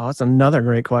 Oh, that's another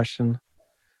great question.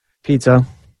 Pizza.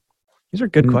 These are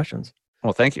good questions.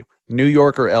 Well, thank you. New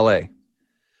York or LA?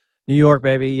 New York,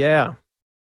 baby. Yeah.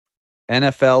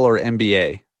 NFL or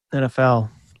NBA? NFL.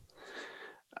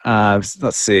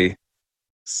 Let's see.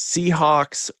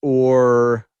 Seahawks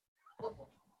or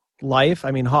Life.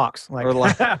 I mean, Hawks. Like, Or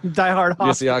life. diehard you're a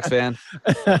Hawks. Seahawks fan?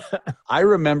 I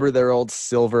remember their old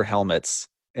silver helmets.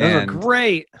 Those are And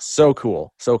great. so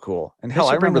cool. So cool. And hell,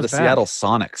 should I bring remember the those back. Seattle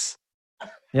Sonics.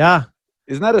 Yeah.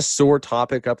 Isn't that a sore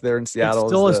topic up there in Seattle? It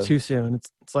still is too soon.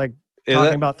 It's like Is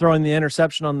talking it? about throwing the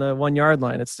interception on the 1 yard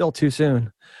line. It's still too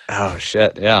soon. Oh,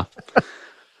 shit. Yeah.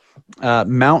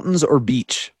 Mountains or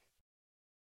beach?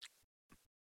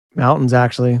 Mountains,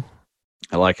 actually.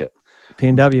 I like it.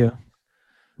 P&W.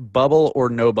 Bubble or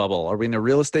no bubble? Are we in a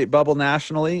real estate bubble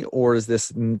nationally, or is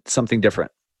this something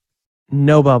different?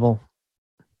 No bubble.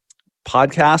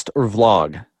 Podcast or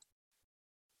vlog?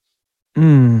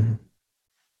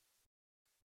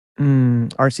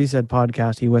 RC said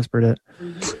podcast. He whispered it.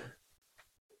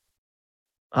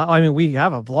 I mean, we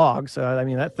have a vlog, so I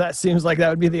mean that seems like that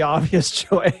would be the obvious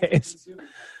choice.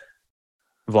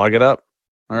 Vlog it up.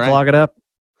 All right. Vlog it up.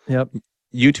 Yep.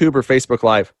 YouTube or Facebook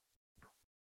Live?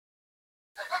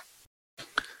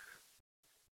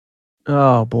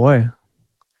 Oh boy.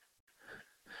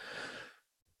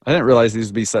 I didn't realize these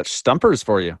would be such stumpers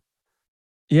for you.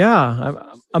 Yeah,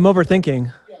 I'm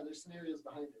overthinking.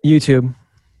 YouTube.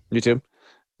 YouTube.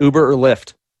 Uber or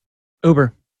Lyft?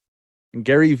 Uber.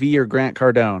 Gary Vee or Grant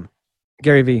Cardone?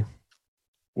 Gary Vee.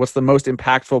 What's the most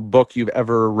impactful book you've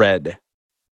ever read?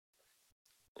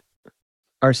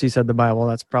 RC said the Bible.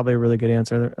 That's probably a really good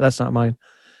answer. That's not mine,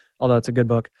 although it's a good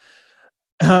book.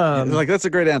 That's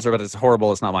a great answer, but it's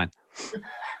horrible. It's not mine.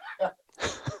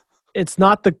 It's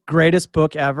not the greatest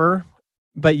book ever,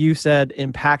 but you said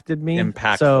impacted me.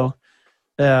 Impactful. So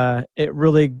it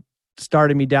really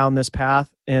started me down this path.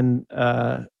 And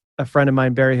a friend of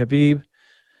mine, Barry Habib,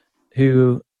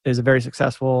 who is a very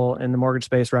successful in the mortgage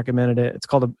space, recommended it.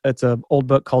 It's an old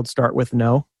book called Start With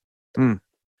No.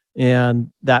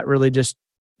 And that really just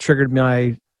triggered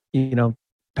my,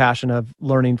 passion of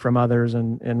learning from others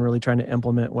and really trying to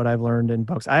implement what I've learned in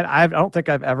books. I don't think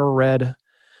I've ever read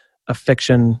a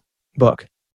fiction book.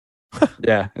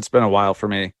 Yeah, it's been a while for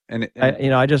me.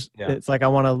 It's like I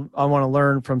want to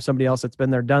learn from somebody else that's been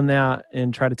there, done that,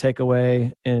 and try to take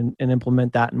away and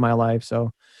implement that in my life.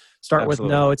 So Start With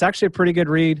No. It's actually a pretty good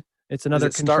read. It's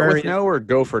another Start With No or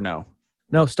Go for No?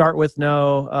 No, Start With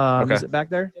No. Okay. Is it back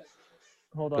there?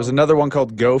 Hold on. There's another one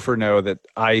called Go for No that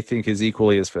I think is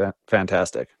equally as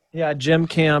fantastic. Yeah, Jim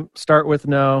Camp, Start With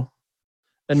No.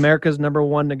 America's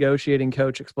 #1 negotiating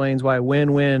coach explains why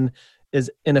win-win is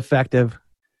ineffective.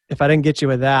 If I didn't get you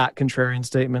with that contrarian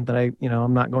statement, that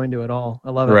I'm not going to at all.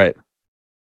 I love it. Right.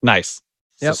 Nice.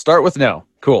 Yep. So Start With No.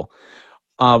 Cool.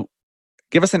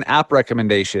 Give us an app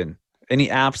recommendation. Any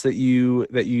apps that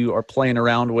you are playing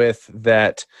around with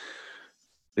that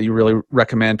you really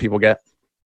recommend people get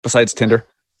besides Tinder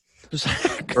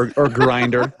or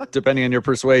Grindr, depending on your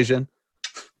persuasion.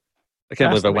 I can't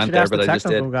believe I went there, but I just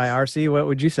did. Guy RC, what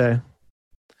would you say?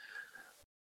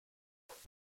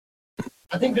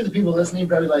 I think for the people listening,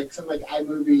 probably like something like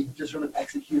iMovie, just from an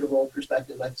executable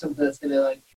perspective, like something that's going to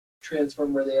like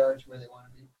transform where they are to where they want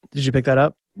to be. Did you pick that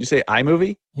up? Did you say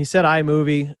iMovie? He said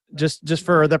iMovie, just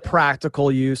for the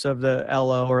practical use of the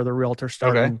LO or the realtor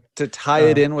starting. Okay. To tie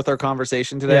it in with our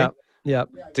conversation today. Yep.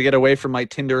 To get away from my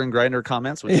Tinder and Grindr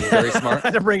comments, which is very smart.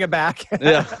 To bring it back.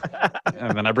 Yeah.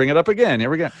 And then I bring it up again.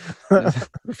 Here we go.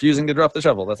 Refusing to drop the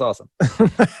shovel. That's awesome.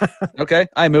 Okay.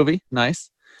 iMovie. Nice.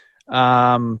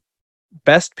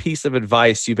 Best piece of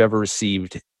advice you've ever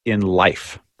received in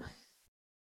life?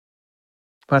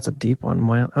 That's a deep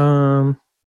one.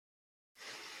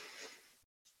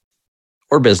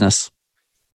 Or business.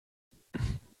 I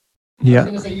Yeah. was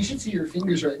going to say, you should see your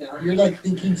fingers right now. You're like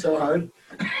thinking so hard.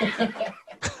 I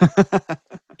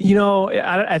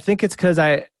think it's because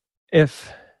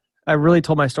if I really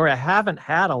told my story, I haven't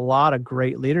had a lot of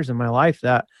great leaders in my life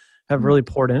that have really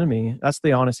poured into me. That's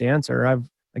the honest answer. I've,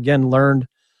 again, learned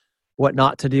what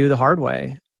not to do the hard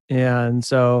way. And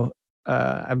so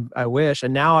I wish,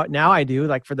 and now I do.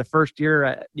 Like for the first year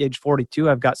at age 42,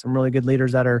 I've got some really good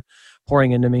leaders that are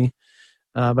pouring into me.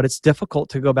 But it's difficult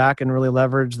to go back and really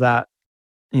leverage that,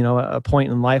 a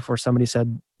point in life where somebody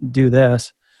said, do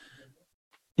this,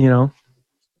 Well,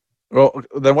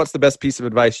 then what's the best piece of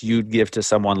advice you'd give to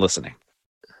someone listening?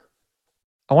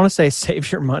 I want to say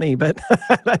save your money, but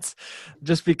that's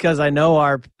just because I know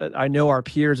our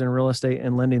peers in real estate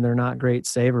and lending, they're not great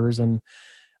savers. And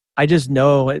I just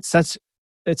know it's such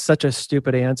a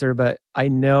stupid answer, but I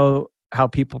know how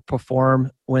people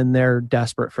perform when they're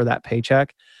desperate for that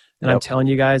paycheck. And I'm telling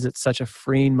you guys, it's such a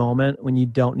freeing moment when you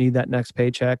don't need that next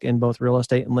paycheck in both real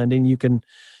estate and lending. You can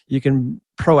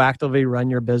proactively run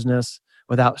your business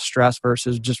without stress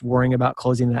versus just worrying about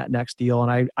closing that next deal.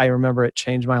 And I remember it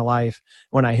changed my life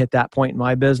when I hit that point in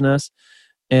my business.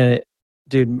 And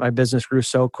my business grew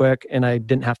so quick and I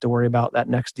didn't have to worry about that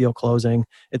next deal closing.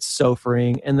 It's so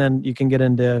freeing. And then you can get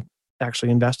into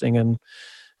actually investing and,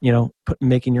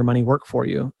 making your money work for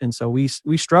you. And so we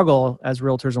struggle as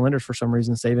realtors and lenders for some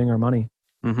reason, saving our money.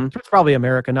 Mm-hmm. It's probably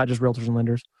America, not just realtors and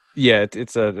lenders. Yeah,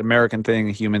 it's an American thing,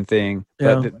 a human thing.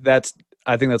 But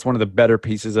I think that's one of the better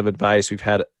pieces of advice we've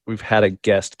had a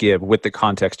guest give with the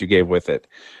context you gave with it.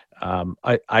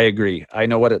 I agree. I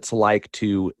know what it's like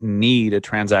to need a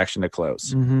transaction to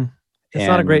close. Mm-hmm. It's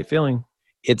not a great feeling.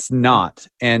 It's not.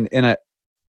 And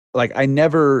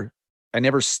I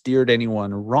never steered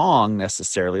anyone wrong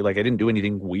necessarily. Like I didn't do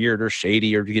anything weird or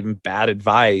shady or give them bad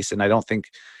advice. And I don't think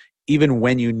even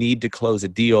when you need to close a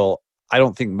deal, I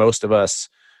don't think most of us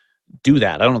do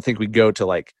that. I don't think we go to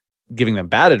like giving them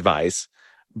bad advice,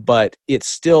 but it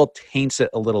still taints it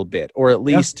a little bit. Or at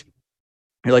least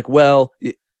you're like, well,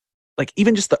 like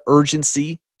even just the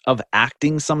urgency of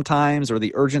acting sometimes, or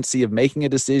the urgency of making a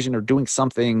decision or doing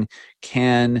something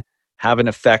can have an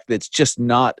effect that's just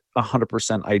not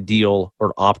 100% ideal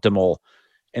or optimal.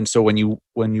 And so when you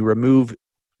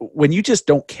just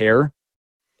don't care,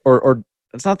 or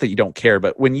it's not that you don't care,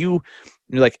 but when you're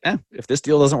like, if this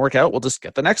deal doesn't work out, we'll just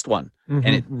get the next one. Mm-hmm.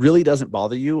 And it really doesn't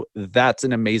bother you. That's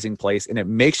an amazing place. And it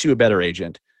makes you a better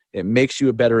agent. It makes you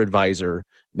a better advisor,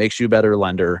 makes you a better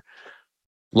lender.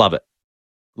 Love it.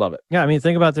 Love it. Yeah. I mean,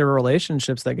 think about the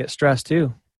relationships that get stressed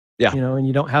too. Yeah. And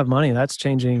you don't have money, that's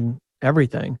changing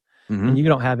everything. Mm-hmm. And you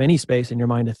don't have any space in your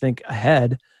mind to think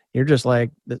ahead. You're just like,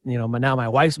 now my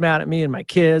wife's mad at me and my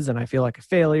kids, and I feel like a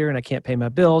failure and I can't pay my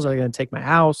bills. Are they going to take my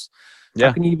house? Yeah.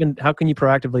 How can you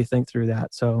proactively think through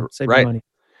that? So save your money.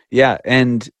 Yeah.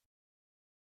 And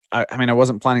I mean, I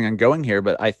wasn't planning on going here,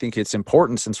 but I think it's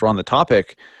important, since we're on the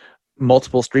topic,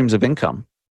 multiple streams of income.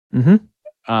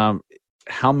 Mm-hmm.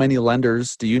 How many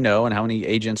lenders do you know, and how many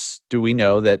agents do we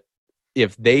know that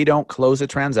if they don't close a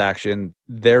transaction,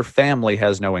 their family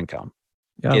has no income?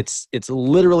 Yeah. It's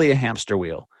literally a hamster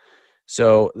wheel.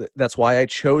 So that's why I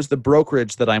chose the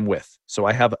brokerage that I'm with. So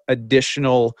I have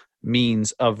additional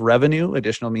means of revenue,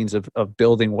 additional means of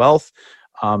building wealth.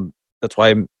 That's why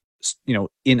I'm,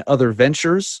 in other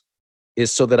ventures,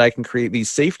 is so that I can create these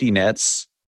safety nets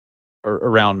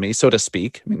around me, so to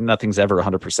speak. I mean, nothing's ever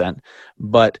 100%,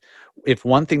 but if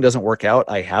one thing doesn't work out,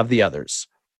 I have the others.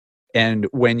 And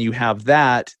when you have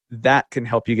that can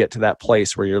help you get to that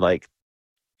place where you're like,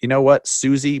 you know what,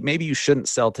 Susie, maybe you shouldn't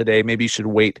sell today. Maybe you should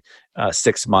wait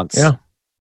 6 months. Yeah.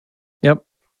 Yep.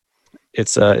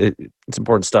 It's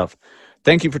important stuff.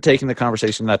 Thank you for taking the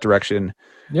conversation in that direction.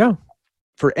 Yeah.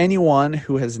 For anyone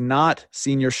who has not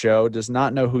seen your show, does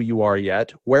not know who you are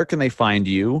yet, where can they find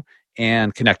you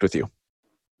and connect with you?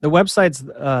 The website's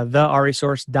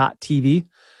theresource.tv.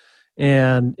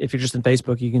 And if you're just in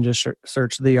Facebook, you can just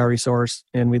search The REsource,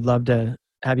 and we'd love to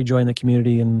have you join the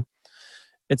community. And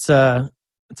it's a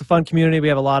fun community. We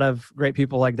have a lot of great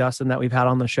people like Dustin that we've had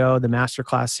on the show. The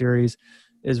Masterclass series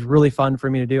is really fun for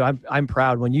me to do. I'm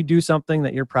proud. When you do something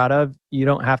that you're proud of, you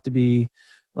don't have to be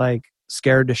like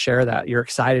scared to share that. You're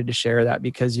excited to share that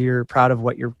because you're proud of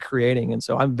what you're creating. And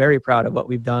so I'm very proud of what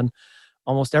we've done.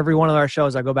 Almost every one of our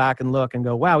shows, I go back and look and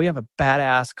go, wow, we have a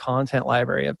badass content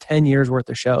library of 10 years worth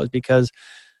of shows, because,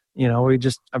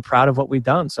 I'm proud of what we've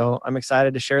done. So I'm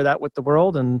excited to share that with the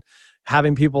world, and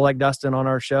having people like Dustin on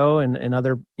our show and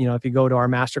other, if you go to our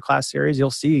Masterclass series,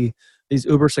 you'll see these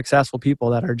uber successful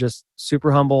people that are just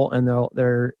super humble, and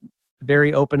they're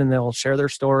very open, and they'll share their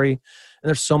story, and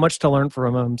there's so much to learn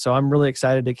from them. So I'm really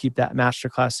excited to keep that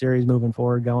Masterclass series moving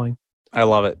forward going. I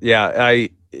love it. Yeah.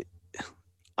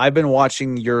 I've been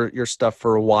watching your stuff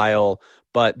for a while,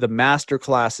 but the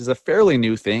Masterclass is a fairly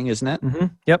new thing, isn't it? Mm-hmm.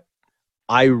 Yep.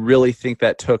 I really think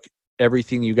that took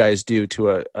everything you guys do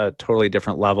to a totally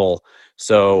different level.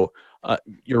 So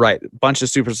you're right. A bunch of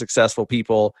super successful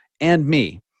people, and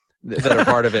me that are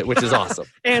part of it, which is awesome.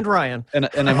 And Ryan. And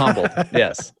I'm humbled.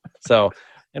 Yes. So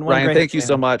Ryan, thank you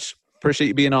so much. Appreciate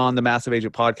you being on the Massive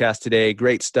Agent Podcast today.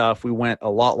 Great stuff. We went a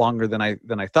lot longer than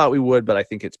I thought we would, but I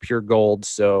think it's pure gold.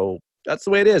 So that's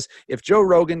the way it is. If Joe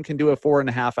Rogan can do a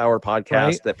 4.5 hour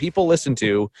podcast that people listen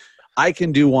to, I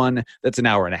can do one that's an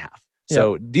hour and a half.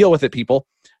 So deal with it, people.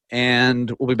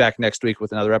 And we'll be back next week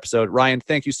with another episode. Ryan,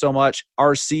 thank you so much.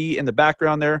 RC in the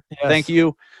background there. Yes. Thank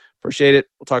you. Appreciate it.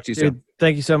 We'll talk to you soon.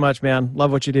 Thank you so much, man.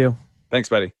 Love what you do. Thanks,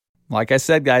 buddy. Like I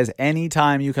said, guys,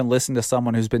 anytime you can listen to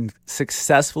someone who's been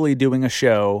successfully doing a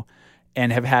show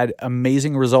and have had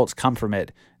amazing results come from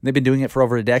it. They've been doing it for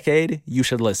over a decade. You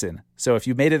should listen. So if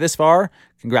you made it this far,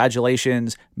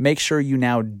 congratulations. Make sure you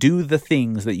now do the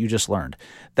things that you just learned.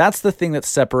 That's the thing that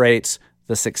separates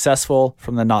the successful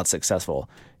from the not successful.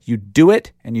 You do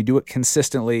it, and you do it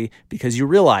consistently, because you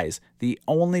realize the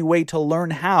only way to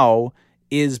learn how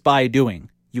is by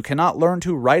doing. You cannot learn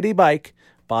to ride a bike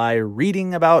by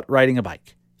reading about riding a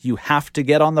bike. You have to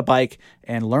get on the bike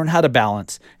and learn how to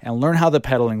balance and learn how the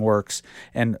pedaling works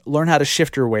and learn how to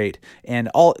shift your weight and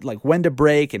all, like when to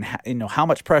brake and how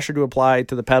much pressure to apply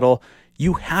to the pedal.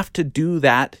 You have to do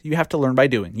that. You have to learn by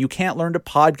doing. You can't learn to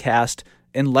podcast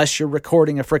unless you're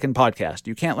recording a freaking podcast.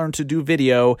 You can't learn to do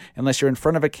video unless you're in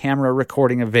front of a camera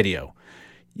recording a video.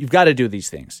 You've got to do these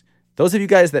things. Those of you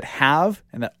guys that have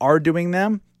and that are doing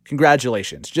them,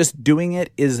 congratulations. Just doing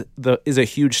it is a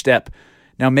huge step.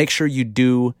 Now make sure you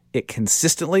do it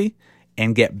consistently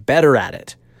and get better at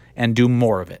it and do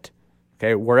more of it.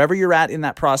 Okay, wherever you're at in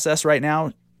that process right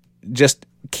now, just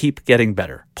keep getting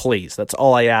better, please. That's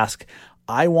all I ask.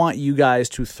 I want you guys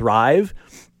to thrive.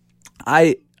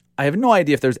 I have no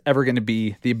idea if there's ever going to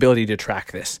be the ability to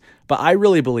track this, but I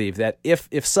really believe that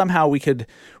if somehow we could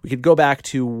go back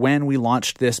to when we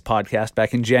launched this podcast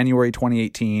back in January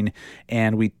 2018,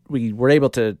 and we were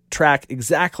able to track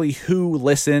exactly who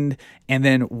listened and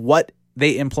then what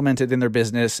they implemented in their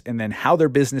business, and then how their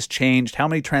business changed, how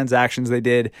many transactions they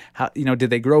did, how did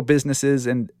they grow businesses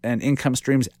and income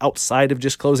streams outside of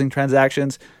just closing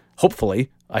transactions?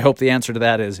 Hopefully, I hope the answer to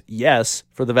that is yes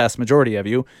for the vast majority of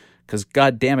you. Because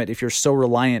God damn it, if you're so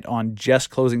reliant on just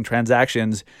closing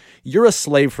transactions, you're a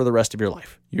slave for the rest of your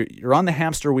life. You're on the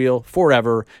hamster wheel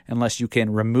forever unless you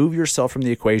can remove yourself from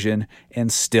the equation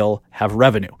and still have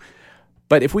revenue.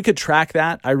 But if we could track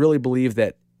that, I really believe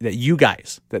that you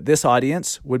guys, that this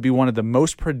audience would be one of the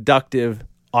most productive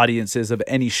audiences of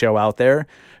any show out there,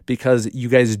 because you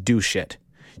guys do shit.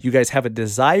 You guys have a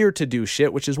desire to do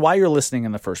shit, which is why you're listening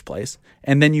in the first place,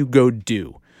 and then you go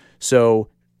do. So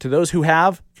to those who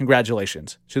have,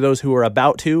 congratulations. To those who are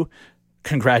about to,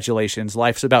 congratulations.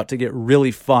 Life's about to get really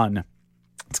fun.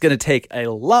 It's going to take a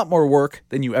lot more work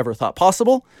than you ever thought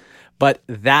possible, but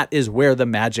that is where the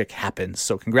magic happens.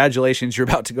 So congratulations, you're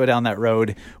about to go down that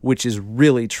road, which is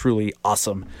really, truly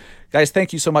awesome. Guys,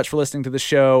 thank you so much for listening to the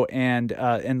show. And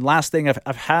last thing,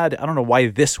 I've had, I don't know why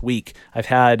this week, I've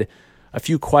had a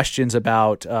few questions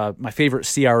about my favorite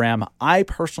CRM. I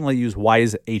personally use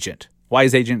Wise Agent.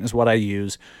 Wise Agent is what I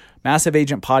use.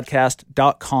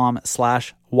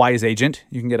 MassiveAgentPodcast.com/WiseAgent.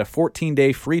 You can get a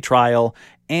 14-day free trial,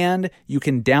 and you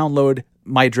can download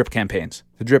my drip campaigns.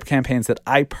 The drip campaigns that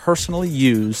I personally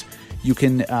use, you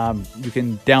can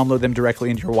download them directly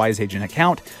into your Wise Agent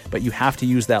account, but you have to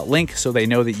use that link so they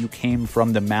know that you came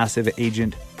from the Massive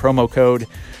Agent promo code.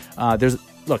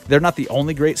 Look, they're not the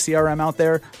only great CRM out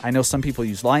there. I know some people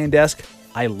use LionDesk.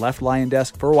 I left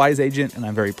LionDesk for Wise Agent, and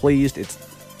I'm very pleased.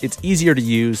 It's easier to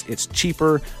use. It's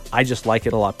cheaper. I just like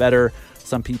it a lot better.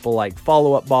 Some people like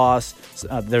Follow Up Boss.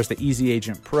 There's the Easy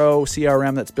Agent Pro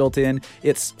CRM that's built in.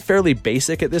 It's fairly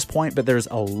basic at this point, but there's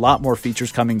a lot more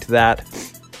features coming to that.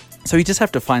 So you just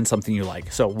have to find something you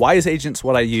like. So Wise Agent's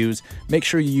what I use. Make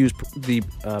sure you use the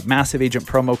Massive Agent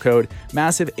promo code,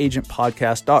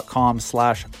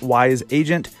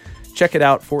 MassiveAgentPodcast.com/WiseAgent. Check it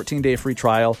out, 14-day free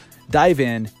trial. Dive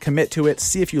in, commit to it,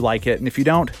 see if you like it. And if you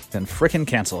don't, then frickin'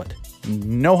 cancel it.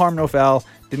 No harm, no foul.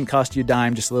 Didn't cost you a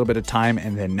dime, just a little bit of time,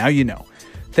 and then now you know.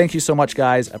 Thank you so much,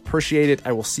 guys. Appreciate it.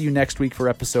 I will see you next week for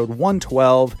episode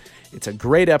 112. It's a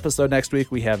great episode next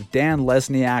week. We have Dan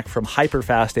Lesniak from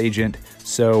Hyperfast Agent.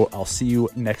 So I'll see you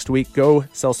next week. Go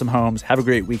sell some homes. Have a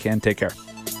great weekend. Take care.